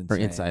Man's Or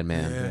insane. Inside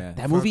Man? Yeah. Yeah. That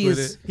Fuck movie with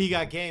is it. He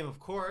got game, of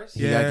course.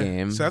 He got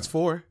game. So that's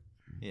 4.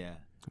 Yeah.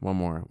 one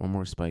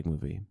more Spike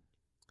movie.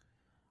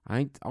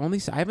 I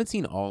haven't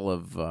seen all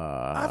of.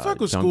 I fuck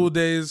with School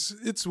Days.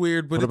 It's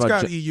weird, but What it's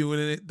about got EU in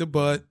it. The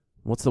butt.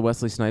 What's the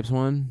Wesley Snipes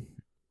one?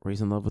 Where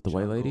he's in love with the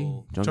white lady?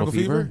 Jungle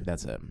Fever?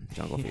 That's it.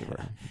 Jungle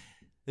Fever.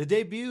 The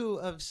debut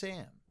of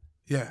Sam,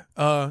 Yeah.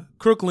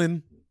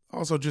 Crooklyn,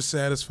 also just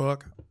sad as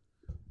fuck.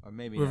 or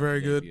maybe We're not very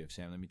the good. debut of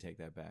Sam. Let me take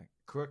that back.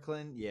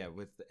 Crooklyn, yeah,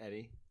 with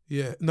Eddie.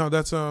 Yeah. No,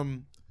 that's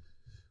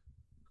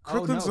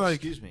Crooklyn's oh, no, like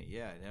excuse me.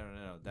 Yeah,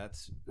 no.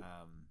 That's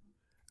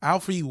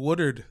Alfie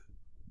Woodard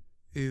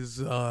is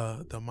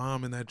the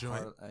mom in that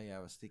joint. yeah,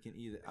 I was thinking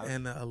either.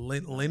 And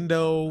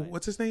Lindo,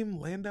 what's his name?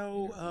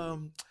 Lando,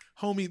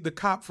 homie, the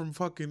cop from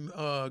fucking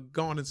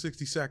Gone in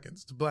 60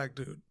 Seconds, the black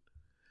dude.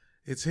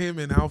 It's him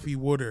and Alfie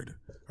Woodard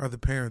are the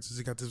parents.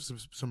 He got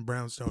some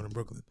brownstone in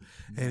Brooklyn.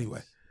 Nice.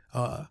 Anyway,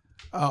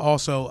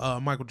 also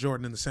Michael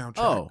Jordan in the soundtrack.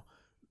 Oh,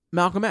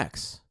 Malcolm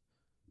X.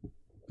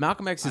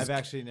 Malcolm X is. I've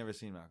actually never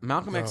seen Malcolm.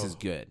 Malcolm X Oh. is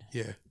good.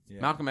 Yeah.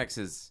 Yeah. Malcolm X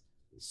is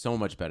So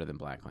much better than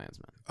Black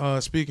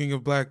Klansman. Speaking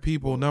of black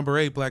people, number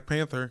 8, Black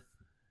Panther.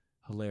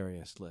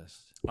 Hilarious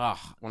list.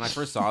 When I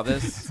first saw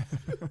this,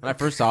 I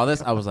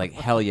was like,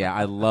 hell yeah,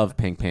 I love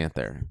Pink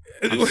Panther.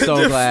 I'm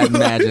so glad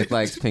Magic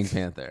likes Pink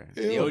Panther.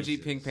 The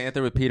OG Pink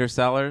Panther with Peter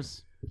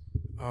Sellers.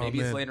 Maybe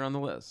it's later on the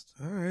list.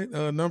 All right.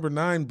 Number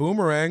 9,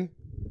 Boomerang.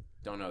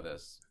 Don't know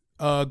this.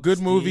 Good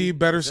movie,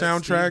 better is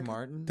that soundtrack. Steve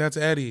Martin? That's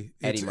Eddie.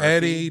 Eddie It's Murphy?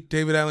 Eddie,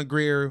 David Allen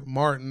Greer,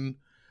 Martin,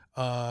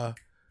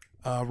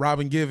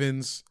 Robin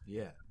Givens,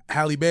 Yeah.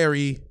 Halle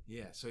Berry.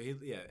 Yeah. So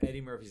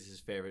Eddie Murphy's his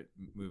favorite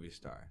movie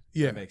star.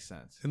 Yeah. That makes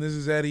sense. And this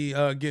is Eddie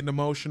getting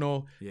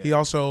emotional. Yeah. He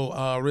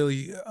also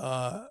really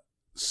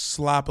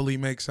sloppily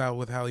makes out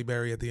with Halle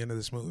Berry at the end of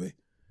this movie.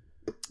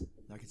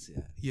 I can see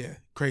that. Yeah,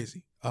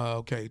 crazy.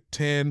 Okay,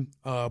 10,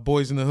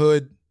 Boys in the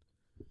Hood.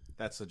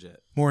 That's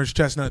legit. Morris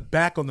Chestnut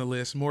back on the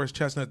list. Morris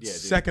Chestnut's Yeah,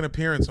 dude. second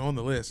appearance on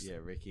the list. Yeah,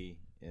 Ricky,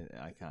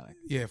 iconic.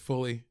 Yeah,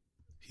 fully.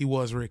 He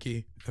was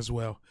Ricky as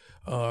well.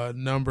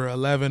 Number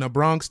 11, A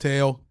Bronx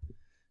Tale.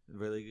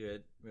 Really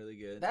good. Really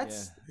good.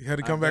 That's- You had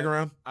to come back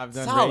around. I've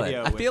done Solid.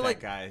 radio I with feel that like-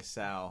 guy,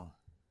 Sal.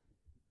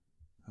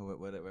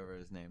 Whatever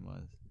his name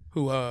was.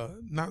 Who?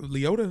 Not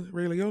Liotta.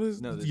 Ray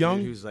Liotta's No, the young.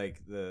 dude who's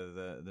like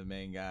the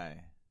main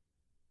guy.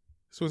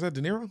 So is that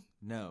De Niro?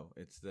 No,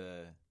 it's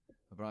the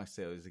Bronx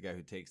Tale. He's the guy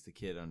who takes the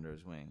kid under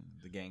his wing,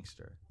 the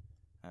gangster.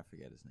 I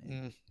forget his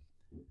name.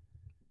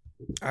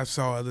 I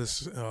saw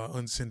this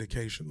on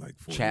syndication like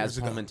 4 years Chaz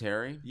ago.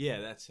 Palminteri? Yeah,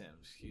 that's him.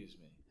 Excuse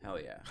me. Hell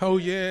yeah. Oh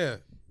yeah.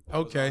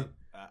 Okay.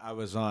 I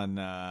was on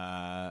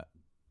a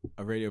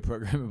radio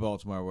program in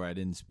Baltimore where I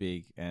didn't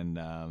speak, and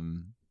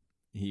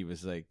he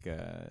was like,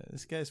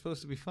 "This guy's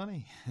supposed to be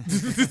funny."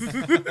 It's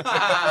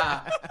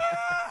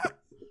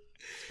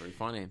pretty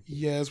funny.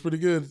 Yeah, it's pretty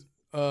good.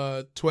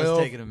 12. Let's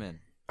take him in.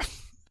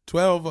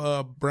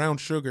 12. Brown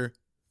Sugar.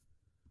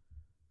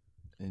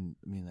 And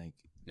I mean, like,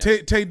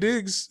 Tay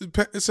Diggs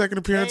second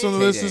appearance on the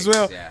Tay list as Diggs,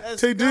 well. yeah.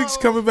 Let's Tay Diggs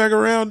go. coming back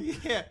around.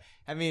 Yeah,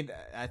 I mean,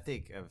 I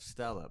think of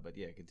Stella, but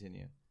yeah,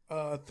 continue.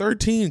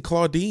 13.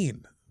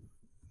 Claudine.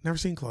 Never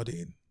seen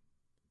Claudine.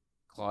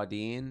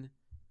 Claudine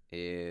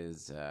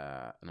is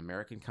an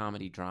American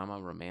comedy drama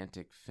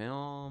romantic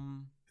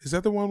film. Is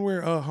that the one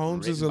where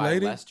Holmes is a written by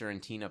lady? Lester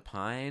and Tina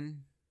Pine.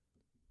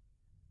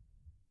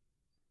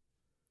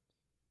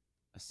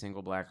 A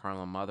single black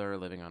Harlem mother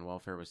living on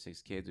welfare with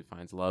 6 kids who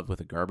finds love with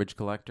a garbage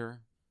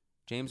collector.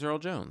 James Earl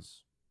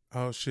Jones.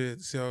 Oh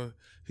shit! So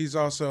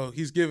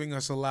he's giving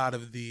us a lot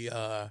of the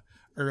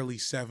early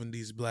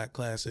 70s black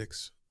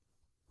classics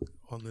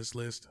on this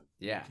list.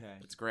 Yeah, Okay.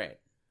 it's great.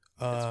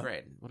 It's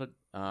great. What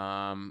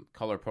a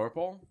Color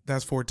Purple.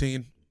 That's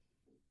 14.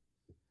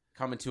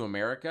 Coming to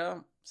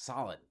America.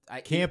 Solid.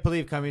 I Can't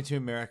believe Coming to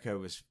America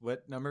was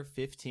what number?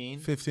 15?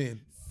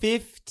 15.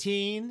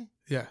 15?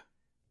 Yeah.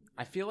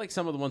 I feel like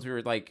some of the ones we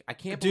were like, I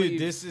can't Dude, believe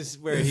this is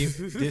where he.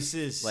 This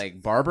is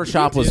like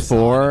Barbershop was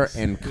 4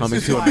 and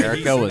Coming to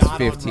America was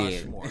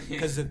 15.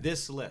 Because of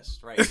this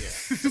list right here.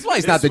 That's why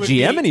he's not the would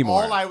GM be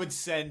anymore. All I would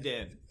send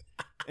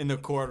in the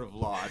court of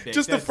law. I think.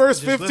 Just the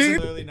first just 15?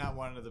 literally not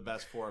one of the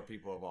best 4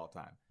 people of all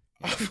time.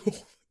 Yeah.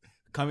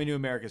 Coming to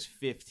America is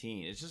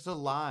 15. It's just a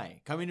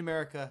lie. Coming to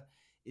America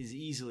is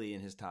easily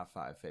in his top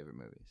 5 favorite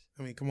movies.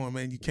 I mean, come on,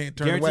 man. You can't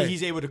turn Guarantee away.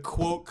 he's able to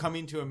quote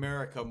Coming to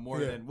America more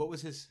Yeah. than what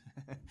was his?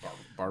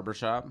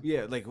 Barbershop.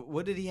 Yeah, like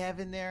what did he have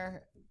in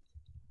there?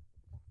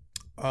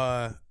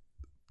 Uh,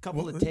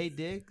 Couple What- of Tay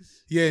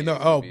Diggs. yeah, no. Yeah,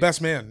 Oh, movies.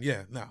 Best Man.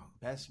 Yeah, no.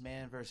 Best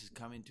Man versus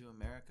Coming to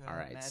America. All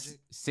right. Magic.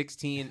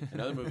 16.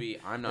 Another movie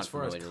I'm not As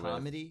far as familiar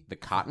comedy? with. The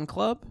Cotton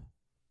Club.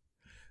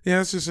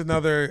 Yeah, it's just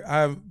another.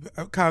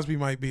 Cosby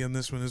might be in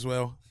this one as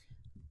well.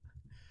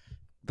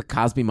 The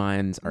Cosby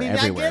Mines are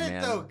everywhere, I get it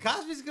man. though.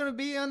 Cosby's gonna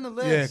be on the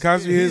list. Yeah,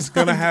 Cosby is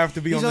gonna have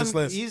to be he's on this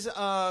list. He's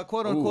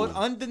quote unquote Ooh.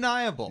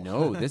 undeniable.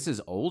 No, this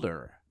is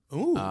older.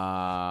 Ooh.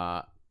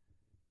 Oh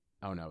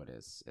no, it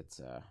is. It's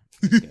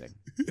just kidding.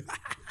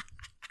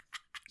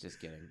 Just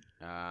kidding.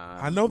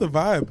 I know the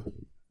vibe.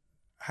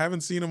 I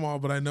haven't seen them all,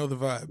 but I know the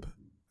vibe.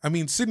 I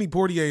mean, Sidney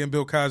Poitier and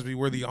Bill Cosby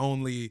were the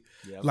only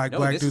like No,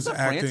 black this dudes is a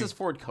acting. Francis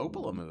Ford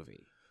Coppola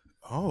movie.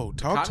 Oh,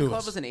 talk Cotton to Club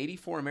us. was an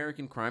 84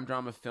 American crime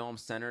drama film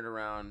centered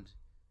around,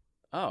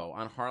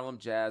 on Harlem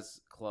Jazz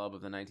Club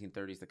of the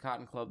 1930s. The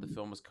Cotton Club. The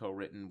film was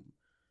co-written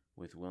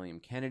with William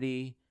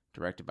Kennedy,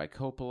 directed by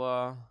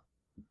Coppola,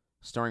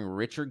 starring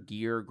Richard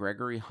Gere,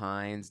 Gregory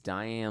Hines,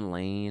 Diane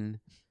Lane,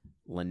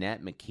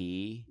 Lynette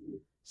McKee.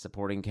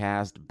 Supporting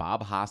cast: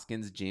 Bob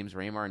Hoskins, James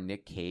Remar,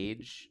 Nick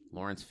Cage,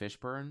 Lawrence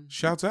Fishburne.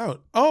 Shouts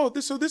out. Oh,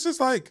 this is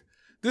like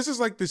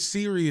the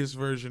serious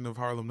version of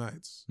Harlem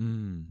Nights.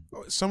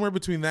 Somewhere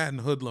between that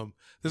and Hoodlum.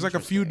 There's like a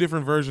few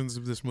different versions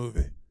of this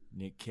movie.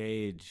 Nick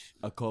Cage,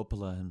 a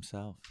Coppola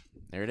himself.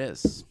 There it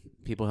is.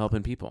 People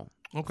helping people.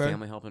 Okay.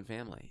 Family helping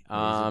family. He's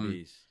a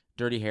beast.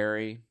 Dirty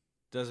Harry.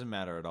 Doesn't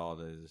matter at all.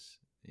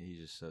 He's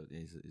just so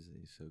he's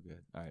so good.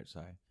 All right,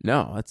 sorry.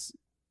 No, that's.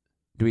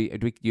 Do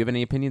you have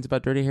any opinions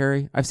about Dirty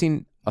Harry? I've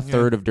seen a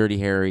third of Dirty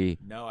Harry.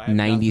 No, I have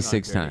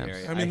 96 nothing on Dirty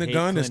times. Harry. I mean, the hate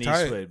gun is Clint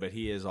tight. Eastwood, but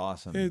he is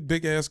awesome. Yeah,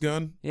 big ass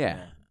gun.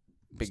 Yeah.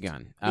 Big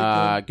gun.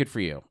 gun. Good for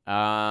you.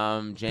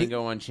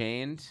 Django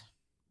Unchained.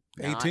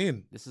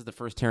 18. This is the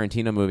first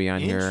Tarantino movie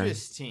on here.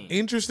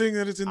 Interesting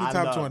that it's in the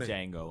top love 20.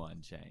 Django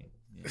Unchained.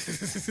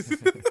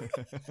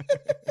 Yeah.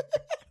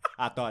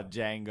 I thought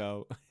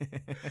Django.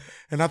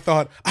 And I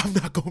thought, I'm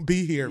not going to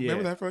be here. Yeah.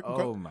 Remember that fucking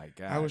Oh, my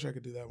God. I wish I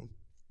could do that one.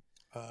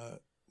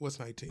 What's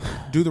 19?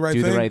 Do the Right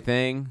Do Thing. the Right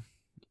Thing.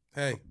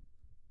 Hey,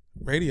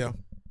 radio.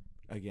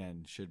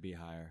 Again, should be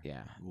higher.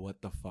 Yeah.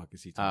 What the fuck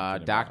is he talking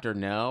about? Dr.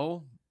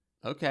 No.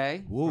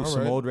 Okay. Woo, All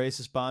some right. old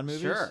racist Bond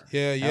movies? Sure.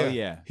 Yeah, yeah. Hell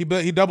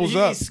yeah. He doubles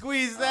up. He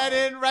squeezed that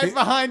in right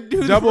behind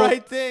Do Double- the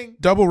Right Thing.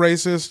 Double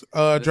racist,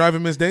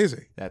 Driving Miss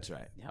Daisy. That's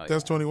right. Hell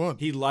That's 21.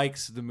 He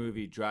likes the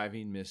movie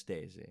Driving Miss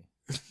Daisy.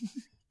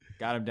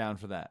 Got him down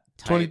for that.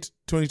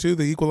 22,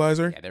 The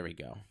Equalizer. Yeah, there we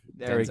go.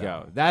 There we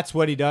go. That's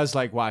what he does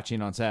like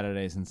watching on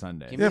Saturdays and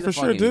Sundays. Give me Yeah, the for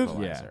sure, fucking dude.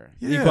 Equalizer.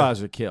 Yeah.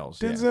 Equalizer kills.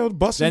 Denzel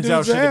busting Denzel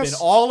dude's should have ass. been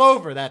all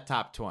over that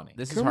top 20.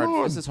 This is Come hard.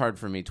 on. This is hard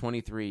for me.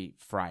 23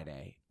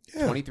 Friday.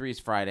 Yeah. 23 is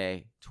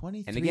Friday.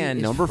 23 And again,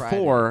 is number Friday.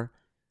 4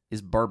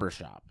 is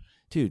Barbershop.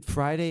 Dude,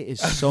 Friday is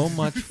so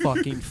much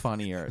fucking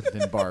funnier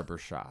than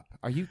Barbershop.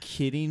 Are you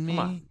kidding me? Come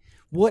on.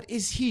 What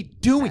is he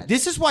doing?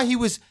 This is why he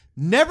was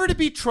never to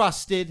be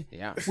trusted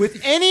Yeah.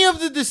 with any of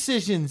the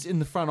decisions in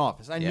the front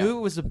office. I Yeah. knew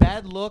it was a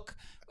bad look.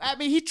 I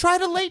mean, he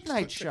tried a late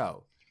night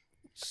show.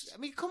 I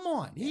mean, come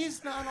on. He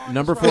is not on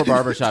Number his 4 right.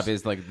 Barbershop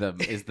is like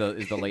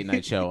the late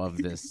night show of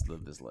this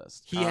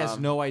list. He has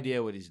no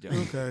idea what he's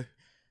doing. Okay.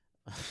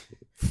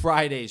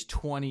 Friday's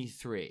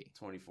 23.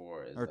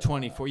 24 is Or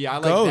 24. Yeah, I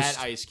like Ghost.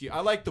 that ice cube.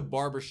 I like the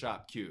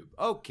Barbershop cube.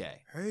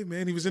 Okay. Hey,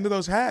 man, he was into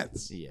those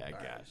hats. Yeah, I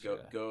guess.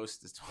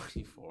 Ghost is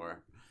 24.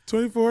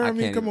 24, I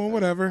mean, can't come on, even-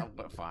 whatever.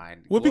 But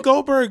fine. Whoopi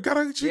Goldberg got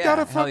a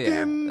hell fucking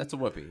yeah. That's a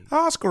Whoopi.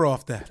 Oscar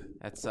off that.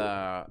 That's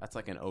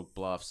like an Oak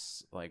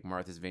Bluffs, like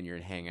Martha's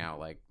Vineyard hangout.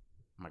 Like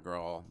my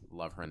girl,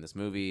 love her in this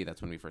movie.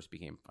 That's when we first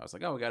became. I was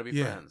like, oh, we got to be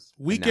Yeah. friends.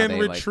 And now Weekend they,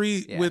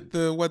 retreat like, yeah.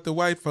 with the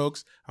white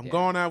folks. I'm Yeah.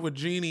 going out with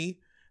Jeannie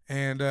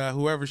and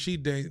whoever she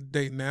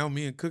dating now.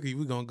 Me and Cookie,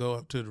 we're going to go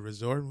up to the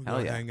resort. We're Hell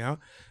going to yeah. hang out,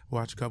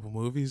 watch a couple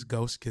movies.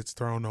 Ghost gets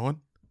thrown on.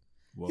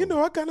 Whoa. You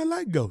know, I kind of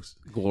like Ghost.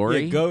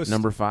 Glory. Yeah, Ghost.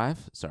 Number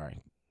 5.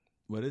 Sorry,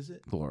 What is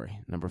it? Glory.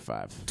 Number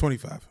 5.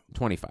 25.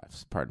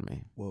 25. Pardon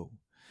me. Whoa.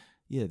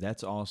 Yeah,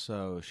 that's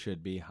also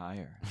should be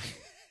higher.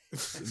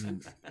 I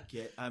mean,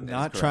 I'm That's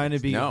not correct. trying to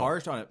be No.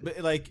 harsh on it,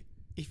 but like,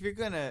 if you're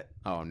gonna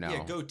Oh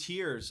no. go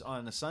tiers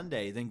on a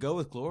Sunday, then go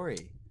with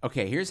Glory.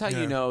 Okay, here's how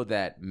Yeah. you know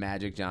that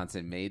Magic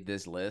Johnson made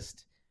this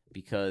list,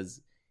 because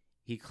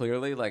he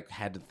clearly like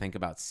had to think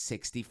about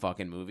 60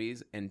 fucking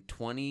movies, and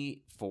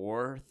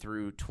 24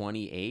 through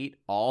 28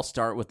 all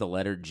start with the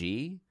letter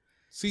G.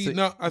 See, So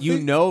no, I you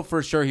think know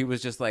for sure he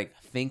was just like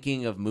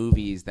thinking of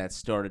movies that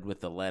started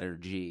with the letter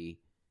G.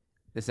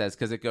 This says,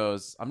 because it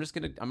goes, I'm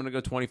gonna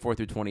go 24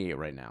 through 28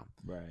 right now.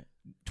 Right.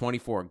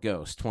 24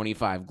 Ghost,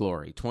 25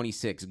 Glory,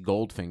 26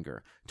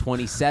 Goldfinger,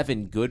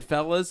 27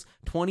 Goodfellas,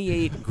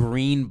 28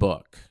 Green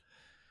Book.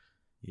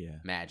 Yeah.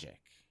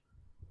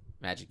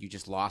 Magic, you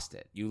just lost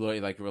it. You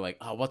literally were like,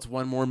 oh, what's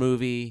one more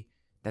movie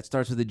that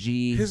starts with a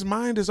G? his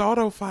mind is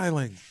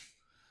autofiling.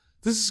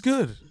 This is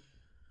good.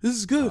 This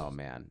is good. Oh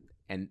man.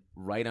 And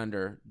right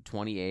under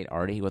 28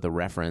 already with a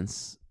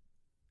reference,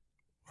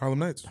 Harlem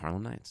Nights.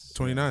 Harlem Nights.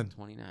 29.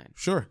 29.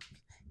 Sure.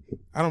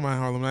 I don't mind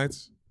Harlem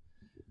Nights.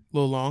 A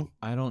little long.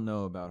 I don't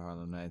know about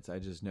Harlem Nights. I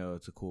just know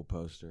it's a cool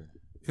poster.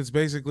 It's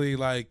basically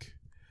like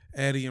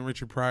Eddie and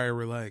Richard Pryor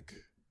were like,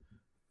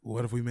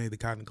 what if we made the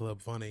Cotton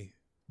Club funny?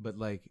 But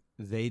like,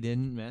 they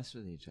didn't mess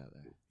with each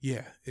other,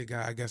 Yeah,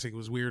 I guess it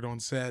was weird on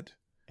set.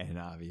 and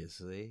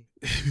obviously,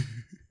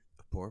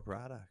 a poor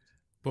product.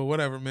 But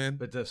whatever, man.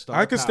 But the star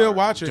I can still power.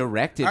 watch it.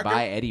 Directed I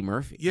by can- Eddie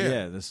Murphy.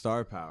 Yeah. The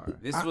star power.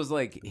 This was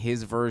like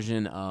his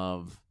version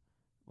of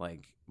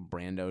like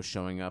Brando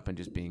showing up and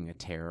just being a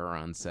terror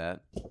on set.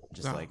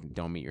 Just No. like,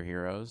 don't meet your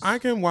heroes. I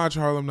can watch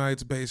Harlem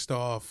Nights based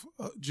off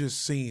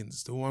just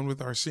scenes. The one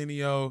with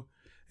Arsenio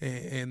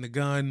and the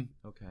gun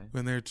Okay.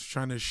 when they're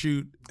trying to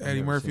shoot Eddie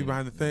never Murphy seen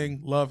behind it. the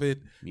thing. Love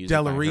it. Music by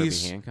Della Herbie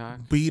Reese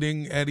Hancock.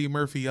 beating Eddie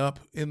Murphy up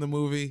in the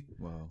movie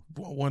Whoa.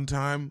 one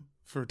time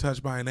for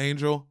Touched by an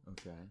Angel.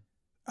 Okay.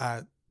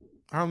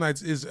 Harlem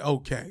Nights is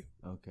okay.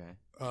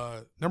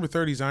 Okay. Number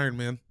 30 is Iron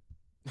Man.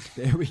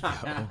 There we go.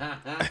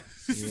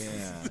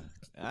 Yeah.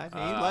 He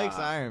likes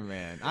Iron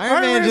Man. Iron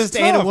Iron Man Man's just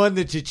ain't tough. one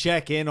that you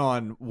check in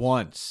on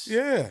once.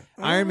 Yeah.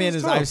 Iron Man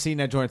is. tough. I've seen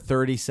that joint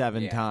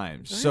 37 Yeah.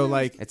 times. So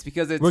like, It's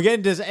because it's we're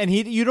getting to, and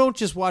you don't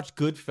just watch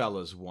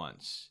Goodfellas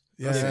once.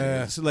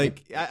 Yeah. So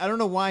like, I don't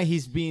know why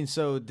he's being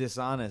so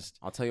dishonest,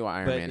 I'll tell you why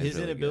Iron but Man his is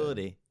really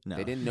inability. good. No.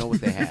 They didn't know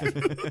what they had.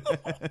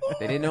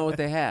 They didn't know what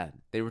they had.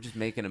 They were just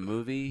making a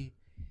movie,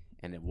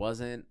 and it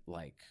wasn't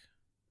like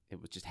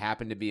it was just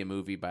happened to be a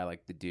movie by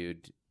like the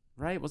dude,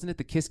 right? Wasn't it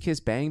the Kiss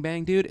Kiss Bang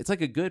Bang dude? It's like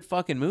a good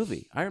fucking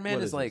movie. Iron Man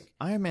What is this? like,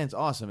 Iron Man's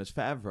awesome. It's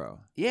Favreau.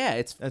 yeah,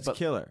 it's That's but,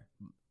 killer.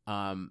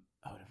 Oh,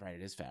 right,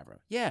 it is Favreau.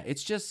 Yeah,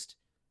 it's just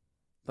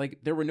like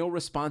there were no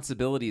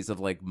responsibilities of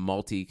like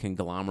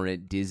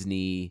multi-conglomerate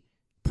Disney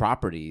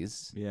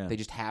properties. Yeah. They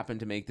just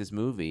happened to make this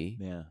movie.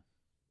 Yeah.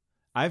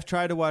 I've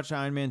tried to watch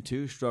Iron Man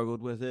 2,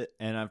 struggled with it,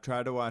 and I've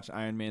tried to watch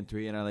Iron Man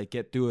 3, and I like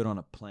get through it on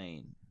a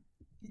plane.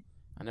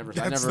 I never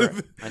That's did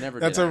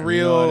a Iron real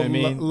You know what I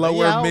mean?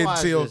 lower I'll mid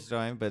watch tier. this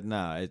joint, but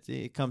no,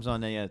 it comes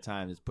on any other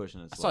time. It's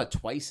pushing us. I saw it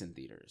twice in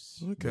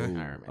theaters. Okay. Iron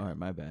Man. All right,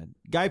 my bad.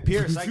 Guy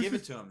Pearce, I give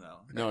it to him though.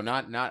 No,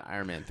 not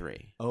Iron Man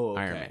 3. Oh,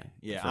 okay. Iron Man.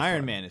 Yeah, The first Iron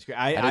one. Man is great.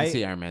 I didn't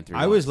see Iron Man 3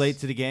 I was once. late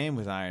to the game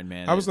with Iron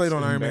Man. I was late It's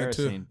on Iron Man,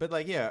 too. embarrassing. But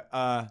like, yeah,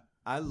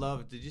 I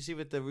love. Did you see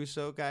what the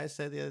Russo guy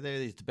said the other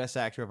day? He's the best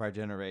actor of our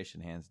generation,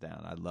 hands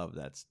down. I love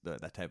that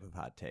type of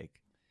hot take.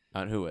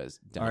 Who is?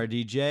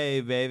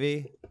 RDJ,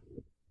 baby.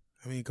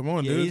 I mean, come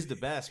on, Yeah, dude. he's the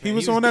best. He Man.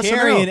 was on SNL.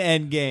 carrying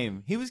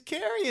Endgame. He was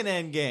carrying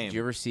Endgame. Did you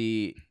ever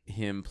see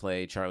him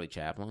play Charlie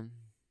Chaplin?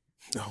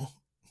 No.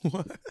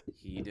 What?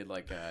 He did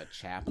like a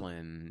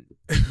Chaplin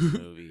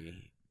movie.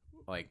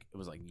 Like it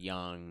was like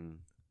young,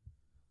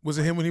 Was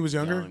it him when he was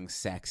younger? young,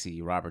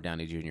 sexy Robert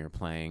Downey Jr.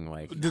 playing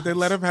like. Did they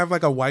let him have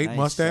like a white Nice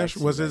mustache?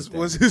 sexy Was right his there.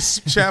 was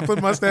his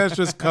Chaplin mustache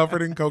just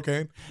covered in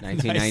cocaine?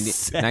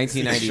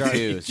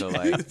 1992. So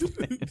like,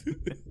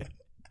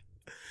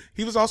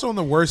 He was also on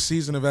the worst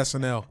season of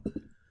SNL.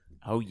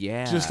 oh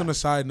yeah. Just on a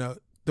side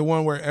note, the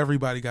one where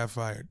everybody got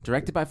fired.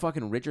 Directed by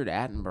fucking Richard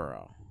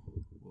Attenborough.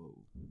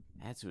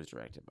 That's who it was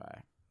directed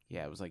by.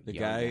 Yeah, it was like the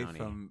young guy Downey.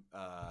 from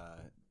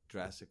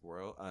Jurassic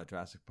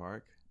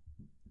Park.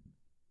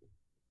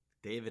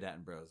 David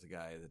Attenborough is the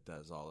guy that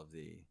does all of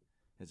the.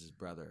 It's his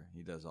brother.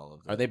 He does all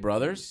of the. Are they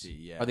brothers?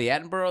 Yeah. Are the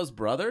Attenboroughs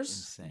brothers?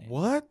 Insane.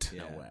 What?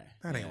 Yeah. No way.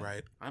 That ain't Yeah.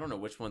 right. I don't know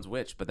which one's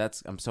which,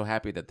 but I'm so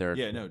happy that they're.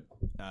 Yeah, no.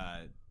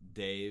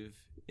 Dave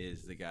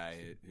is the guy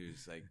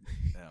who's like,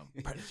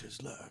 predators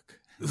look.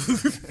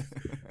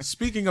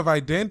 Speaking of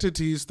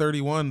identities,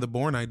 31, The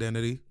Bourne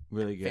Identity.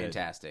 Really good.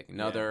 Fantastic.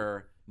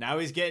 Another. Now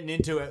he's getting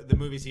into the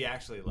movies he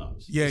actually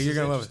loves. Yeah, This you're is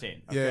gonna love it.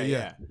 interesting. Yeah, Okay,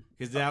 yeah.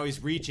 Because now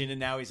he's reaching, and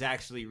now he's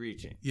actually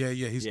reaching. Yeah,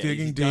 he's Yeah,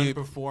 digging he's deep.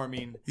 done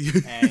performing,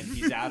 and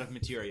he's out of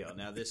material.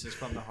 Now this is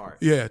from the heart.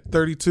 Yeah,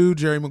 32,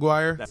 Jerry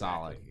Maguire. That's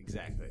Solid.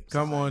 Exactly.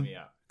 Come Sign on. me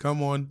up.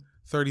 Come on.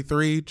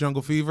 33,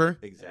 Jungle Fever.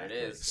 Exactly. There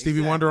it is. Stevie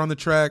Exactly. Wonder on the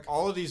track.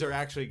 All of these are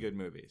actually good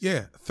movies.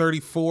 Yeah,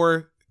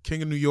 34,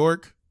 King of New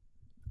York.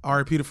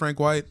 R.I.P. to Frank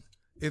White.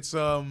 It's it's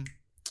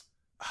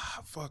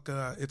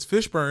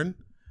Fishburne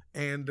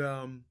and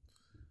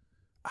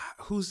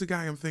who's the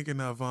guy I'm thinking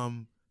of?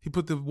 He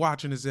put the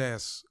watch in his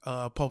ass.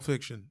 Pulp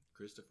Fiction.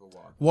 Christopher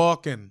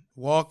Walken.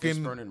 Walken.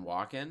 Fishburne and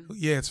Walken.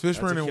 Yeah, it's Fishburne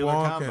That's a and killer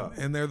Walken, combo.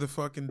 and they're the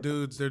fucking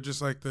dudes. They're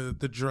just like the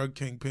drug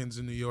kingpins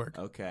in New York.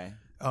 Okay.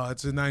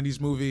 It's a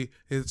 90s movie.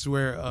 It's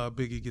where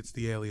Biggie gets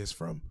the alias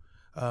from.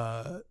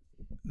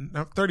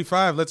 Now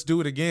 35, let's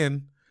do it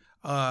again.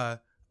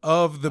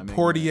 Of the I'm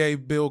Portier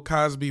Bill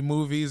Cosby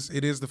movies,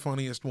 it is the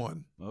funniest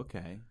one.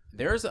 Okay.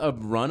 There's a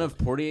run of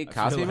Portier feel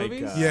Cosby like,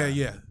 movies.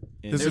 Yeah.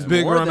 There's a there's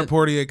big more run than- of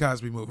Portier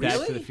Cosby movies.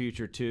 Back to the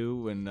Future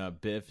 2, when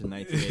Biff in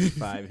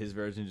 1985, his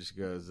version just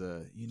goes,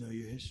 you know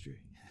your history.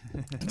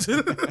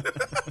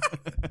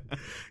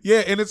 Yeah,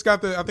 and I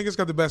think it's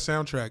got the best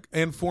soundtrack.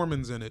 And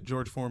Foreman's in it.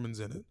 George Foreman's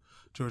in it.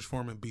 George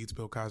Foreman beats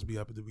Bill Cosby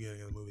up at the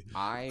beginning of the movie.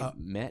 I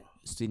met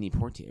Sidney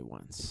Poitier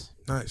once.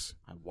 Nice.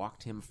 I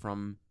walked him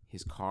from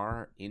his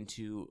car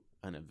into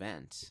an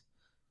event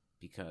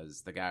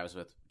because the guy I was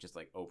with just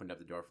like opened up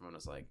the door for him and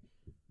was like,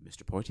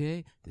 "Mr.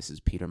 Poitier, this is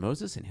Peter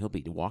Moses, and he'll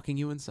be walking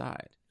you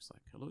inside." He's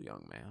like, "Hello,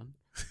 young man."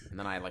 And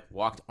then I like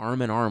walked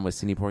arm in arm with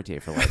Sidney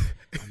Poitier for like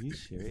Are you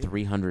serious?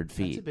 300 That's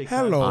a feet big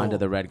Hello. onto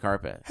the red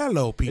carpet.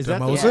 Hello, Peter Is that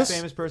the Moses. most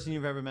famous person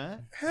you've ever met?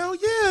 Hell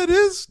yeah, it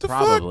is. The fuck?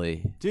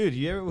 Probably. Dude,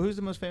 who's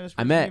the most famous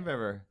person met- you've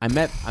ever... I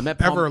met Paul,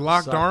 Ever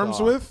locked sucked arms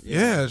off. with? Yeah.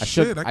 Yeah, I shit.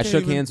 shook, I can't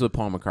shook even- hands with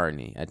Paul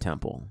McCartney at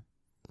Temple.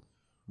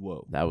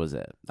 Whoa. That was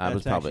it. That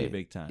was That's actually probably a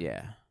big time.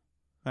 Yeah.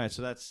 All right,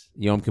 so that's...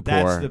 Yom That's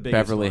Kippur, the biggest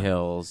Beverly one.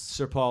 Hills,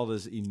 Sir Paul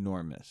is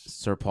enormous.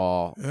 Sir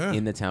Paul Yeah.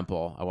 in the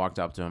temple. I walked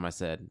up to him. I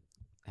said,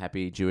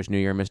 "Happy Jewish New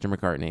Year, Mr.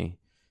 McCartney."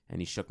 And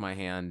he shook my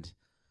hand,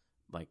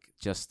 like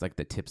just like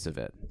the tips of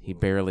it. He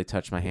barely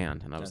touched my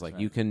hand, and I was That's like,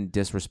 right. "You can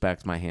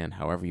disrespect my hand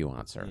however you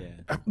want, sir."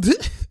 Yeah.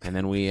 And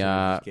then we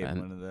Should've just gave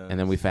one of those. and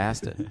then we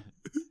fasted.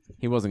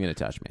 He wasn't gonna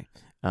touch me.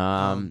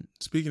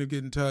 Speaking of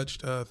getting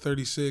touched,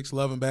 36,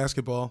 Love and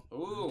Basketball.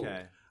 Ooh.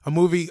 Okay. A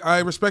movie I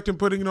respect him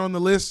putting it on the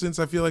list since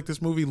I feel like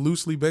this movie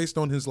loosely based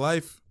on his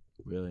life.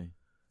 Really?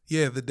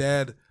 Yeah, the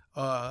dad,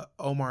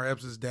 Omar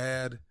Epps'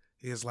 dad,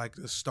 is like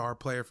a star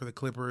player for the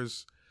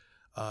Clippers.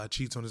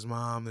 Cheats on his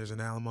mom. There's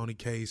an alimony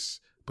case,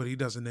 but he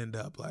doesn't end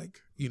up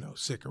like,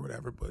 sick or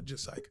whatever, but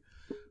just like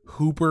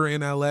Hooper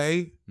in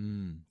LA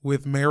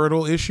with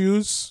marital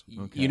issues.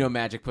 You know,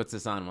 Magic puts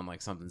this on when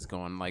like something's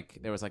going like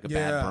there was like a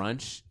bad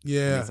brunch.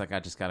 Yeah. And it's like I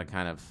just gotta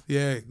kind of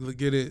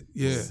Get it.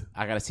 Yeah.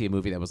 I gotta see a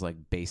movie that was like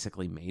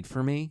basically made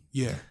for me.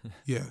 Yeah.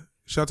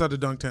 Shouts out to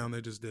Dunktown.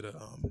 They just did a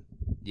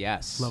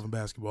Yes. Love and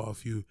Basketball.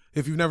 If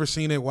you've never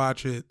seen it,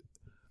 watch it.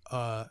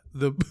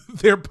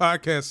 Their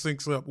podcast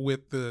syncs up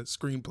with the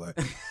screenplay.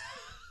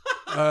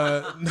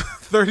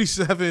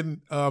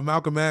 37,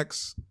 Malcolm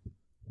X.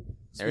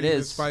 There it Speaking of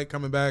is. this fight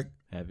coming back.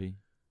 Heavy.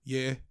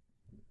 Yeah.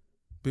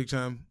 Big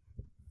time.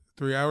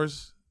 3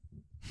 hours.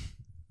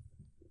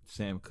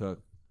 Sam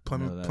Cooke.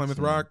 Plymouth Know that Plymouth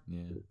scene. Rock.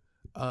 Yeah.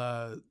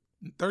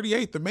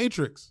 38, The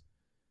Matrix.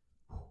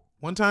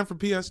 One time for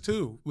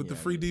PS2 with the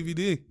free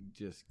DVD.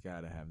 Just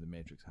gotta have the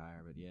Matrix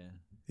higher, but yeah.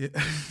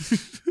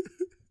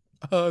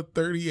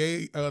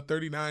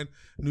 39,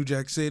 New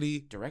Jack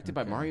City. Directed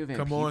by Mario Van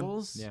Come on.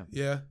 Peebles?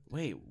 Yeah.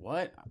 Wait,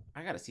 what?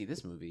 I gotta see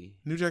this movie.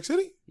 New Jack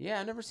City? Yeah,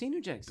 I've never seen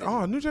New Jack City.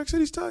 Oh, New Jack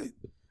City's tight.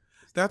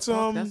 That's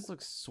that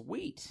looks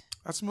sweet.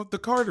 That's the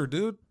Carter,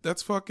 dude.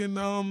 That's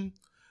fucking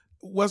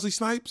Wesley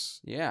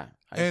Snipes. Yeah.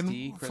 And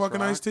Chris fucking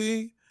Rock,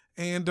 Ice-T.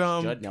 And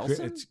Judd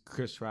Nelson? It's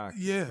Chris Rock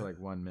Yeah. for like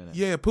 1 minute.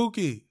 Yeah,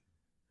 Pookie.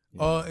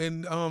 Yeah.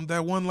 And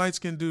that one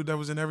light-skinned dude that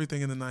was in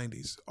everything in the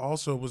 90s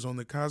also was on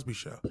the Cosby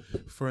Show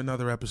for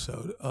another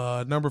episode.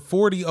 Number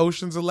 40,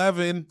 Ocean's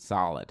 11.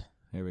 Solid.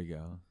 Here we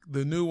go.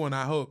 The new one,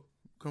 I hope.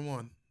 Come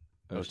on.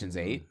 Ocean's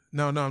 8?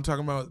 No, I'm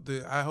talking about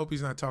I hope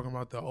he's not talking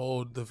about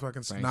the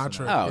fucking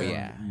Sinatra. Oh,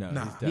 yeah. No,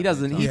 Nah. He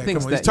doesn't. He Yeah, thinks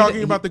come on. that He's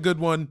talking about the good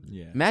one.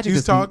 Yeah. Magic He's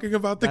is talking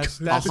about the That's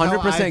good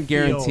 100%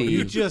 guaranteed.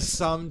 You just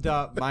summed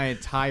up my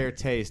entire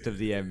taste of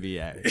the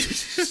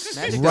NBA.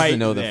 Magic Right doesn't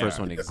know the there. first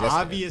one existed.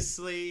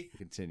 Obviously.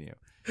 Continue.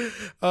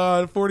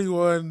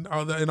 41,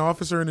 an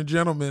officer and a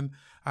gentleman.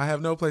 I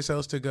have no place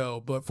else to go,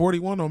 but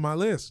 41 on my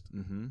list.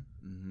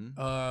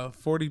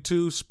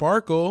 42,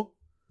 Sparkle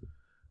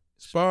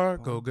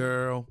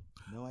girl.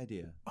 No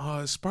idea.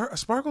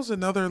 Sparkle's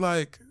another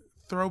like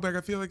throwback.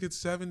 I feel like it's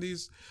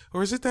 70s,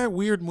 or is it that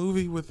weird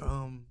movie with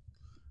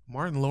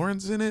Martin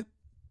Lawrence in it?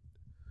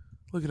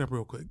 Look it up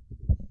real quick.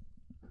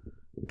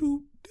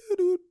 Doot,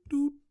 doot,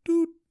 doot,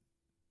 doot.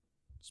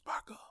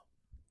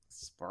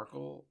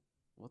 Sparkle?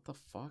 What the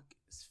fuck?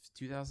 It's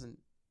 2000?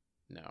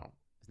 No.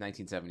 It's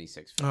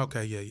 1976.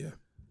 Okay, yeah.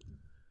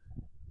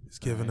 It's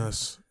giving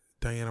us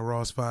Diana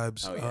Ross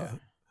vibes. Oh, yeah.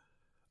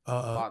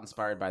 Plot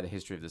inspired by the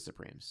history of the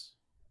Supremes.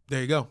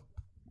 There you go.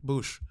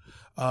 Boosh.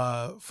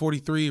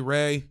 43,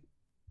 Ray.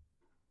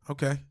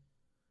 Okay.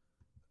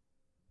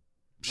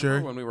 Sure.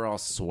 Remember when we were all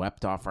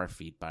swept off our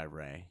feet by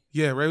Ray?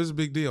 Yeah, Ray was a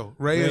big deal.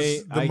 Ray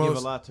is the I most. give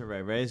a lot to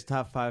Ray. Ray's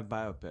top 5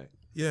 biopic.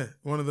 Yeah,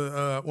 one of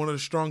the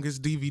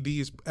strongest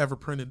DVDs ever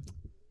printed.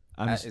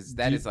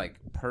 That is like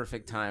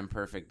perfect time,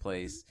 perfect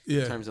place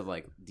Yeah. in terms of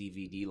like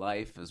DVD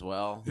life as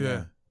well.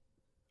 Yeah.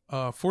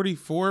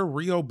 44,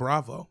 Rio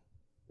Bravo.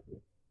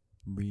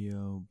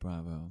 Rio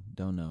Bravo.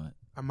 Don't know it.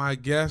 My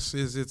guess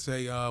is it's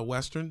a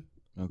Western.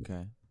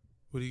 Okay.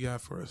 What do you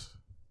got for us?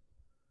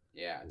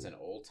 Yeah, it's an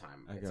old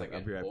time. It's like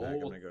I'll be right an back. I'm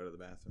old... going to go to the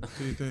bathroom. What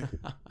do you think?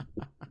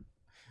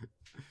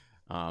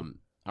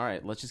 All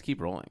right, let's just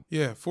keep rolling.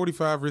 Yeah,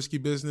 45, Risky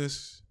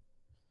Business.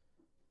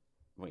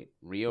 Wait,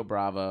 Rio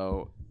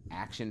Bravo,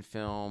 action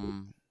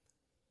film,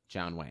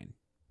 John Wayne.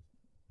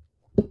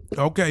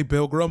 Okay,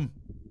 Pilgrim.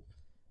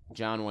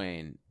 John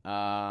Wayne.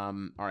 All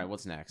right,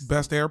 what's next?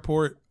 Best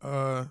Airport.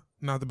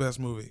 Not the best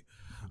movie.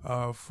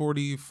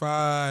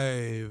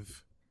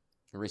 45,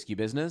 Risky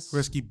Business?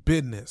 Risky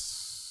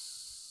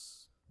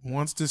Business.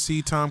 Wants to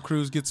see Tom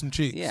Cruise get some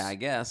cheeks. Yeah, I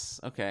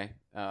guess. Okay.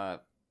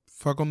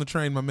 Fuck on the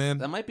train, my man.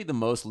 That might be the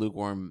most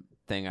lukewarm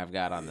thing I've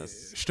got on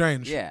this.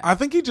 Strange. Yeah. I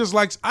think he just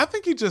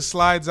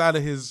slides out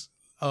of his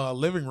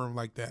living room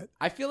like that.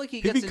 I feel like he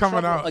He gets be in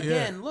coming trouble. out,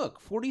 Again, yeah.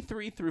 look,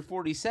 43 through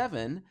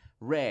 47,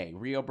 Ray,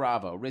 Rio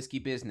Bravo, Risky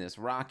Business,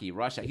 Rocky,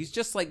 Russia. He's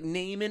just like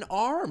naming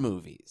R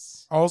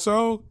movies.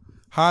 Also,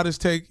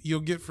 hottest take you'll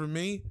get from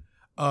me,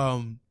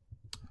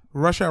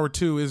 Rush Hour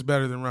 2 is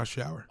better than Rush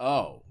Hour.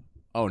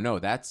 Oh no,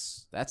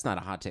 that's not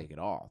a hot take at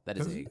all. That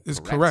is It's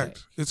correct. correct.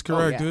 Take. It's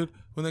correct, yeah. dude.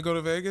 When they go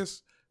to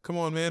Vegas, come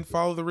on, man.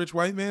 Follow the rich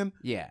white man.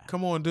 Yeah.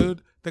 Come on,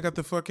 dude. They got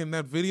the fucking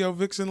that video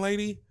vixen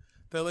lady.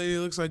 That lady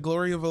looks like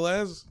Gloria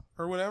Velez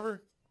or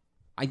whatever.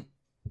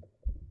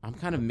 I'm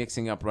kind of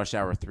mixing up Rush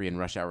Hour 3 and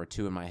Rush Hour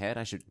 2 in my head.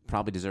 I should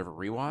probably deserve a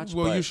rewatch.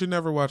 Well, but you should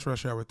never watch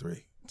Rush Hour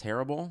 3.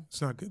 Terrible.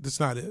 It's not good. That's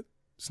not it.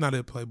 It's not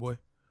it, Playboy.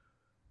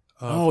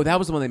 That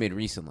was the one they made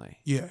recently.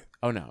 Yeah.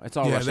 Oh no, it's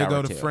all Yeah, Rush they Hour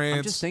go to 2. France.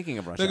 I'm just thinking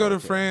of Rush They Hour go to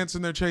 2. France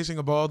and they're chasing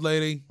a bald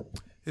lady.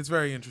 It's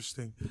very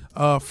interesting.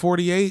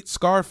 48,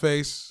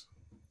 Scarface.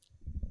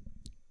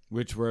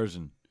 Which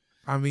version?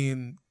 I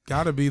mean,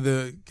 gotta be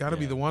the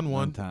one.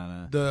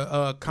 Montana.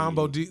 The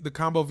combo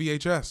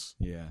VHS.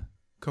 Yeah.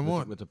 Come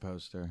on. With the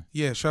poster.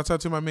 Yeah, shouts out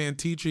to my man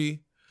Teachy,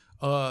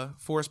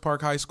 Forest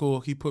Park High School.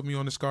 He put me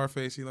on the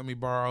Scarface. He let me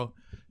borrow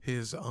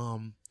his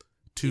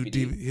two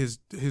DVD?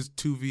 his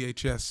 2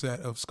 VHS set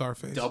of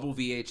Scarface. Double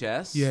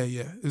VHS. Yeah.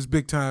 It was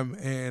big time,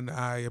 and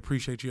I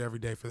appreciate you every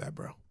day for that,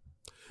 bro.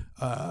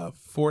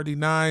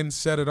 49,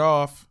 Set It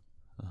Off.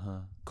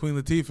 Queen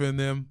Latifah and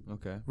them.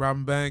 Okay.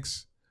 Robin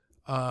Banks.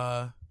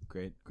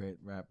 Great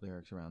rap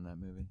lyrics around that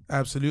movie.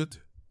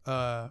 Absolute.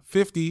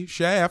 50,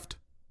 Shaft.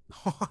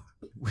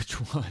 Which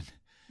one?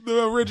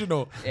 The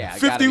original. Yeah,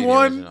 gotta be the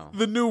 51, original.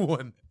 the new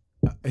one.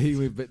 He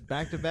went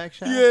back-to-back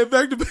shots? Yeah,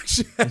 back-to-back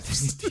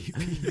shafts.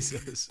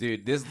 Jesus.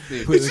 Dude,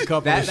 With a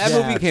couple that of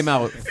movie shafts. came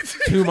out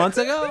 2 months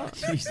ago.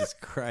 Jesus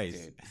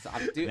Christ.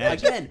 Dude,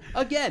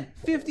 again,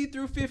 50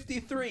 through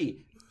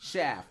 53.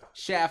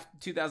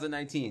 Shaft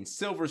 2019,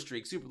 Silver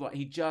Streak, Super.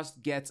 He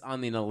just gets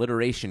on an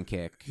alliteration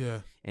kick. Yeah.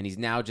 And he's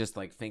now just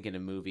like thinking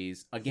of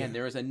movies. Again,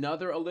 there is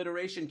another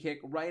alliteration kick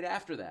right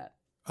after that.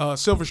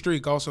 Silver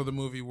Streak, also the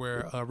movie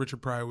where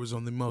Richard Pryor was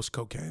on the most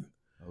cocaine.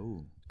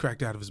 Oh,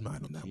 cracked out of his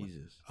mind on that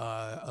Jesus.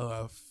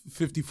 one.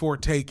 54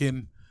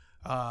 Taken,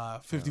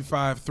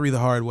 55 Three the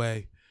Hard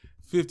Way,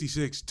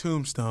 56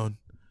 Tombstone,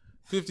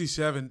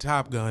 57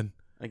 Top Gun,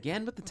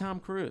 Again with the Tom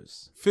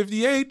Cruise.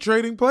 58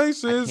 Trading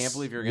Places. I can't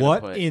believe you're going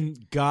to put What in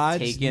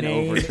God's Taken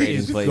name over Trading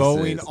is Places.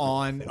 going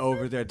on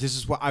over there? This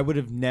is what I would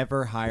have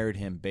never hired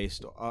him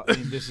based on. I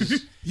mean, this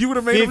is You would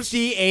have made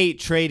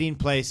 58 Trading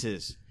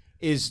Places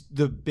is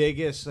the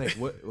biggest. Like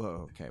what?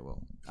 Well, okay,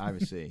 well,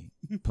 obviously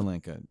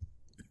Palenka,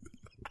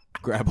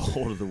 grab a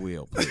hold of the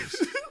wheel,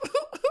 please.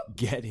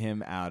 Get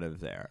him out of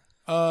there.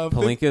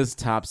 Palenka's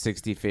top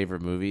 60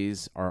 favorite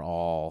movies are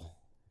all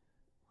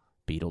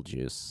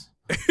Beetlejuice.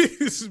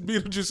 This is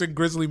Beetlejuice and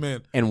Grizzly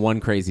Man. And One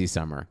Crazy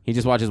Summer. He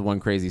just watches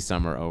One Crazy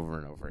Summer over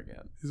and over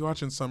again. He's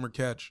watching Summer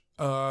Catch.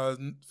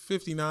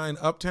 59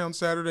 Uptown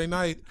Saturday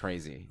Night.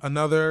 Crazy.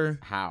 Another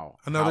How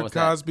is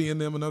Cosby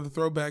and them, another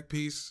throwback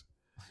piece.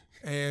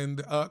 And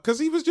because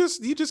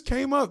he just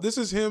came up. This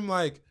is him,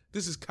 like,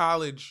 this is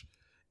college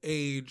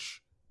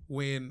age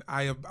when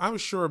I'm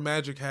sure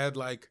Magic had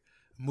like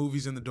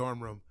movies in the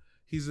dorm room.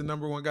 He's the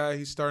number one guy.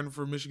 He's starting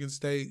for Michigan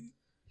State.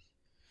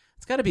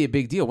 It's got to be a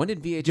big deal. When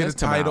did VHS Get a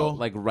come title. out?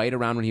 Like right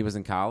around when he was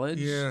in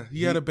college? Yeah,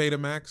 he had a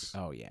Betamax.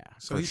 Oh, yeah.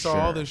 So for he saw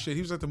sure. all this shit.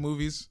 He was at the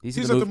movies. These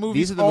He's are at the the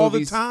movies these are the all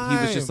movies the time.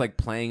 He was just like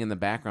playing in the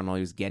background while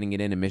he was getting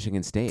it in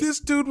Michigan State. This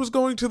dude was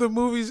going to the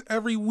movies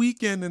every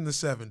weekend in the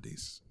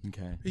 70s.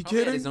 Okay. Are you Probably had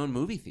kidding? his own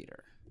movie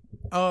theater.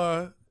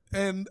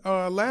 And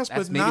last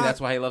That's but maybe not,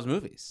 that's why he loves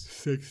movies.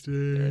 60.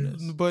 There it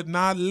is. but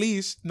not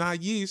least,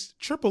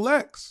 Triple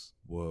X.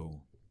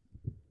 Whoa.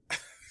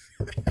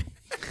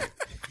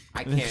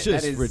 I can't. It's That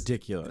just is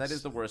ridiculous. That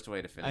is the worst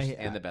way to finish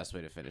and the best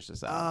way to finish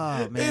this out.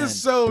 Oh man. It's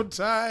so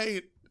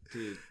tight.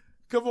 Dude.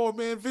 Come on,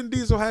 man. Vin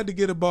Diesel had to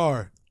get a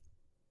bar.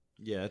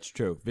 Yeah, that's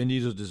true. Vin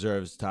Diesel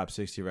deserves top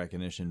 60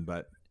 recognition,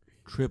 but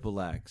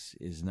Triple X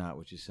is not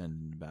what you send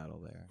in battle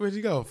there. Where'd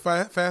you go?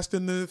 Fast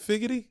in the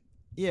Figgity?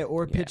 Yeah,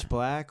 or Pitch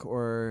Black,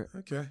 or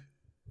Okay.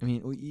 I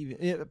mean,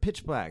 even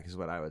Pitch Black is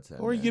what I would say.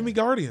 Or you give me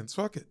Guardians.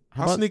 Fuck it.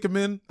 I'll about- sneak him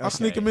in. I'll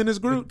sneak him in as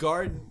Groot.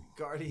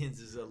 Guardians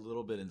is a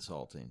little bit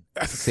insulting.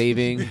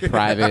 Saving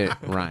Private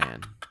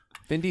Ryan.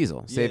 Vin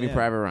Diesel. Saving Yeah.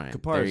 Private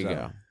Ryan. There you Caparzo.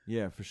 go.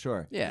 Yeah, for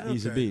sure. Yeah.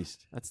 He's a Okay.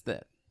 beast. That's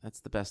it. That's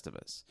the best of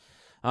us.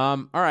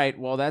 All right.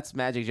 Well, that's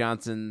Magic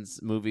Johnson's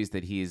movies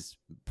that he's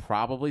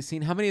probably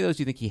seen. How many of those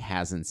do you think he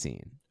hasn't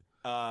seen?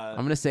 I'm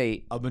going to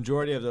say A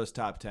majority of those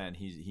top 10,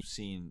 he's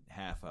seen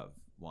half of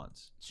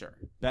once. sure.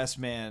 Best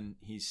Man,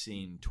 he's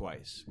seen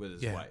twice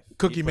with his wife.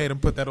 Cookie made him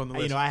put that on the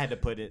list. You know, I had to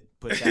put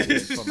that in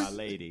for my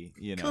lady.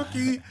 You know,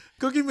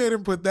 Cookie made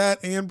him put that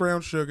and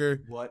Brown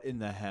Sugar. What in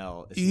the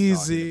hell is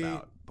Easy. he talking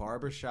about?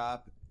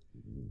 Barbershop,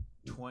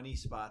 20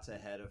 spots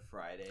ahead of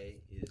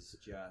Friday is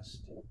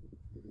just.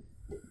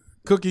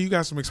 Cookie, you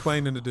got some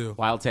explaining to do.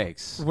 Wild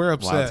takes. We're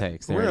upset. Wild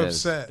takes. There We're it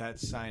is. upset.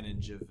 That's signing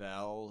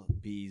Javelle,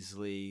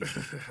 Beasley.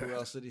 Who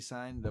else did he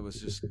sign? That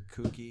was just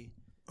kooky.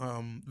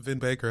 Vin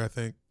Baker, I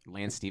think.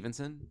 Lance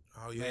Stevenson.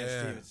 Oh yeah, Lance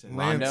Stevenson.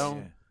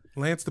 Rondo.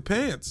 Lance the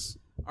Pants.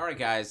 All right,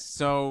 guys.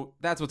 So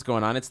that's what's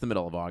going on. It's the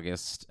middle of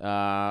August.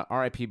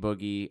 R.I.P.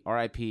 Boogie.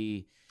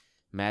 R.I.P.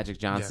 Magic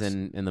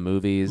Johnson in the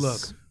movies.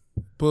 Look,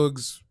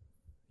 Boogs.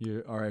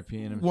 You're RIP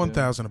in him.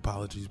 1,000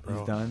 apologies, bro.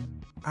 He's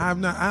done.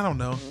 I'm not. I don't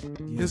know.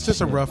 It's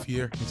just a rough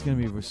year. It's gonna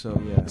be so.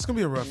 Yeah. It's gonna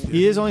be a rough year.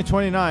 He is only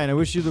 29. I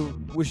wish you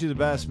the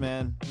best,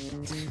 man.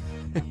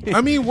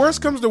 I mean,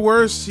 worst comes to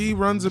worst, he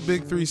runs a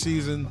big 3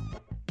 season.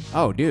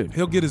 Oh, dude.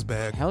 He'll get his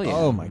bag. Hell yeah.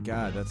 Oh my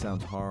God, that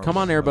sounds horrible. Come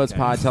on, Airbuds Okay.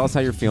 Pod. Tell us how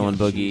you're feeling,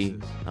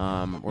 Boogie. Jesus.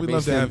 We're We'd based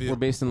love to have you. We're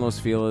based in Los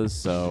Feliz,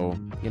 so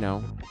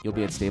you'll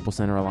be at Staples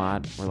Center a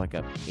lot. We're like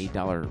a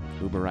 $8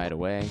 Uber ride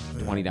away,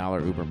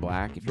 $20 Uber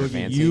Black if you're Boogie,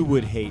 fancy. you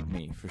would hate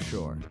me for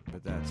sure,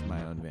 but that's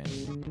my own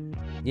vanity.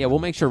 Yeah, we'll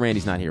make sure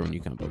Randy's not here when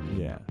you come, Boogie.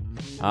 Yeah.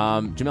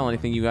 Jamel,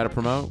 anything you got to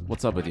promote?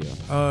 What's up with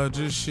you?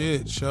 Just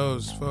shit,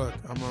 shows, fuck.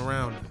 I'm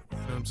around. You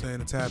know what I'm saying?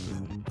 It's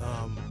happening.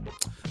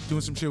 Doing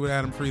some shit with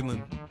Adam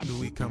Friedland the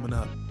week coming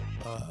up.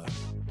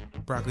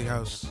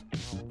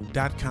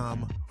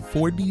 BroccoliHouse.com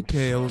for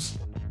details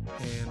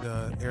and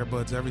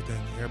Airbuds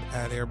everything.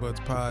 At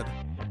Airbuds Pod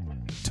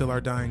till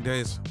our dying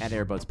days. At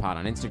Airbuds Pod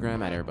on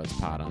Instagram, at Airbuds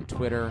Pod on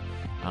Twitter.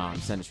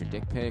 Send us your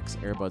dick pics,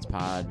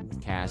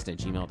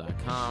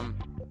 airbudspodcast@gmail.com.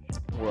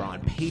 We're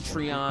on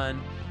Patreon.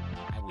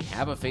 We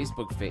have a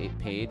Facebook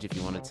page if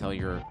you want to tell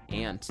your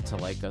aunt to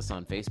like us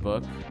on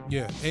Facebook.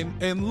 Yeah,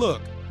 and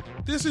look,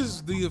 this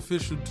is the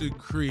official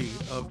decree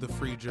of the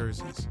free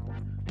jerseys.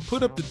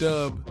 Put up the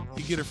dub,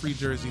 you get a free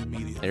jersey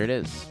immediately. There it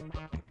is.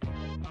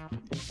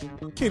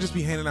 You can't just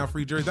be handing out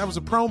free jerseys. That was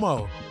a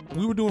promo.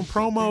 We were doing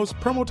promos.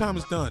 Promo time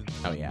is done.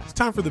 Oh, yeah. It's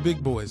time for the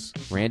big boys.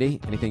 Randy,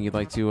 anything you'd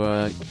like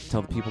to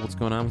tell the people what's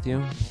going on with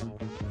you?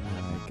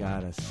 I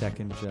got a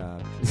second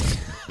job.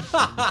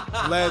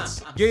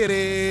 Let's get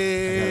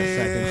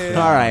it.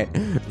 All right.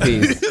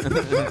 Peace.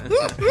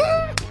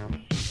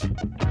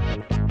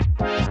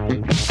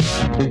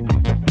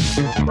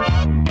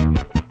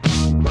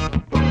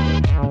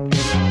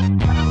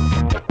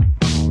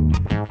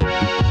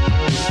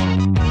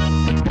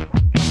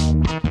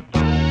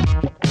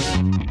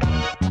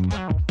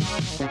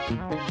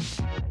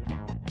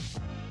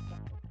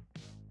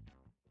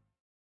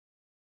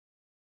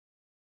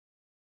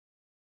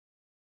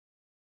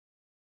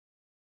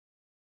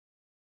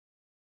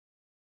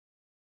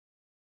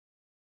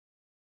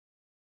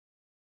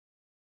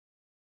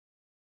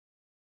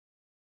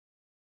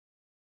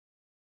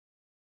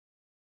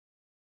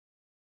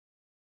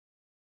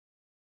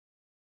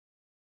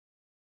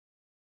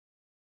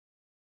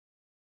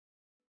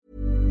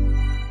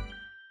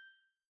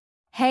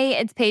 Hey,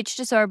 it's Paige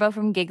DeSorbo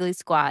from Giggly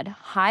Squad.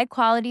 High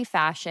quality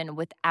fashion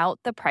without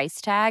the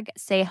price tag.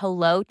 Say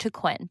hello to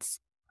Quince.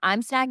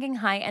 I'm snagging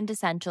high-end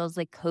essentials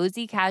like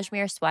cozy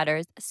cashmere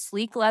sweaters,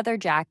 sleek leather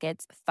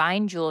jackets,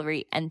 fine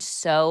jewelry, and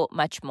so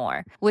much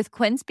more. With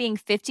Quince being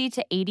 50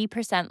 to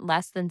 80%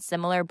 less than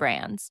similar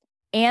brands.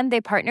 And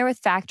they partner with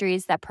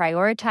factories that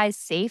prioritize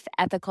safe,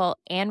 ethical,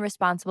 and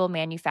responsible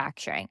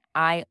manufacturing.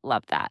 I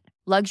love that.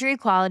 Luxury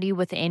quality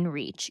within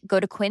reach. Go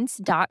to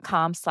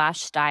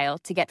quince.com/style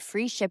to get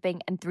free shipping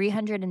and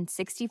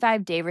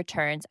 365-day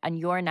returns on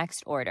your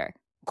next order.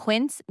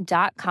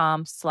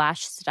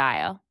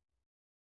 Quince.com/style.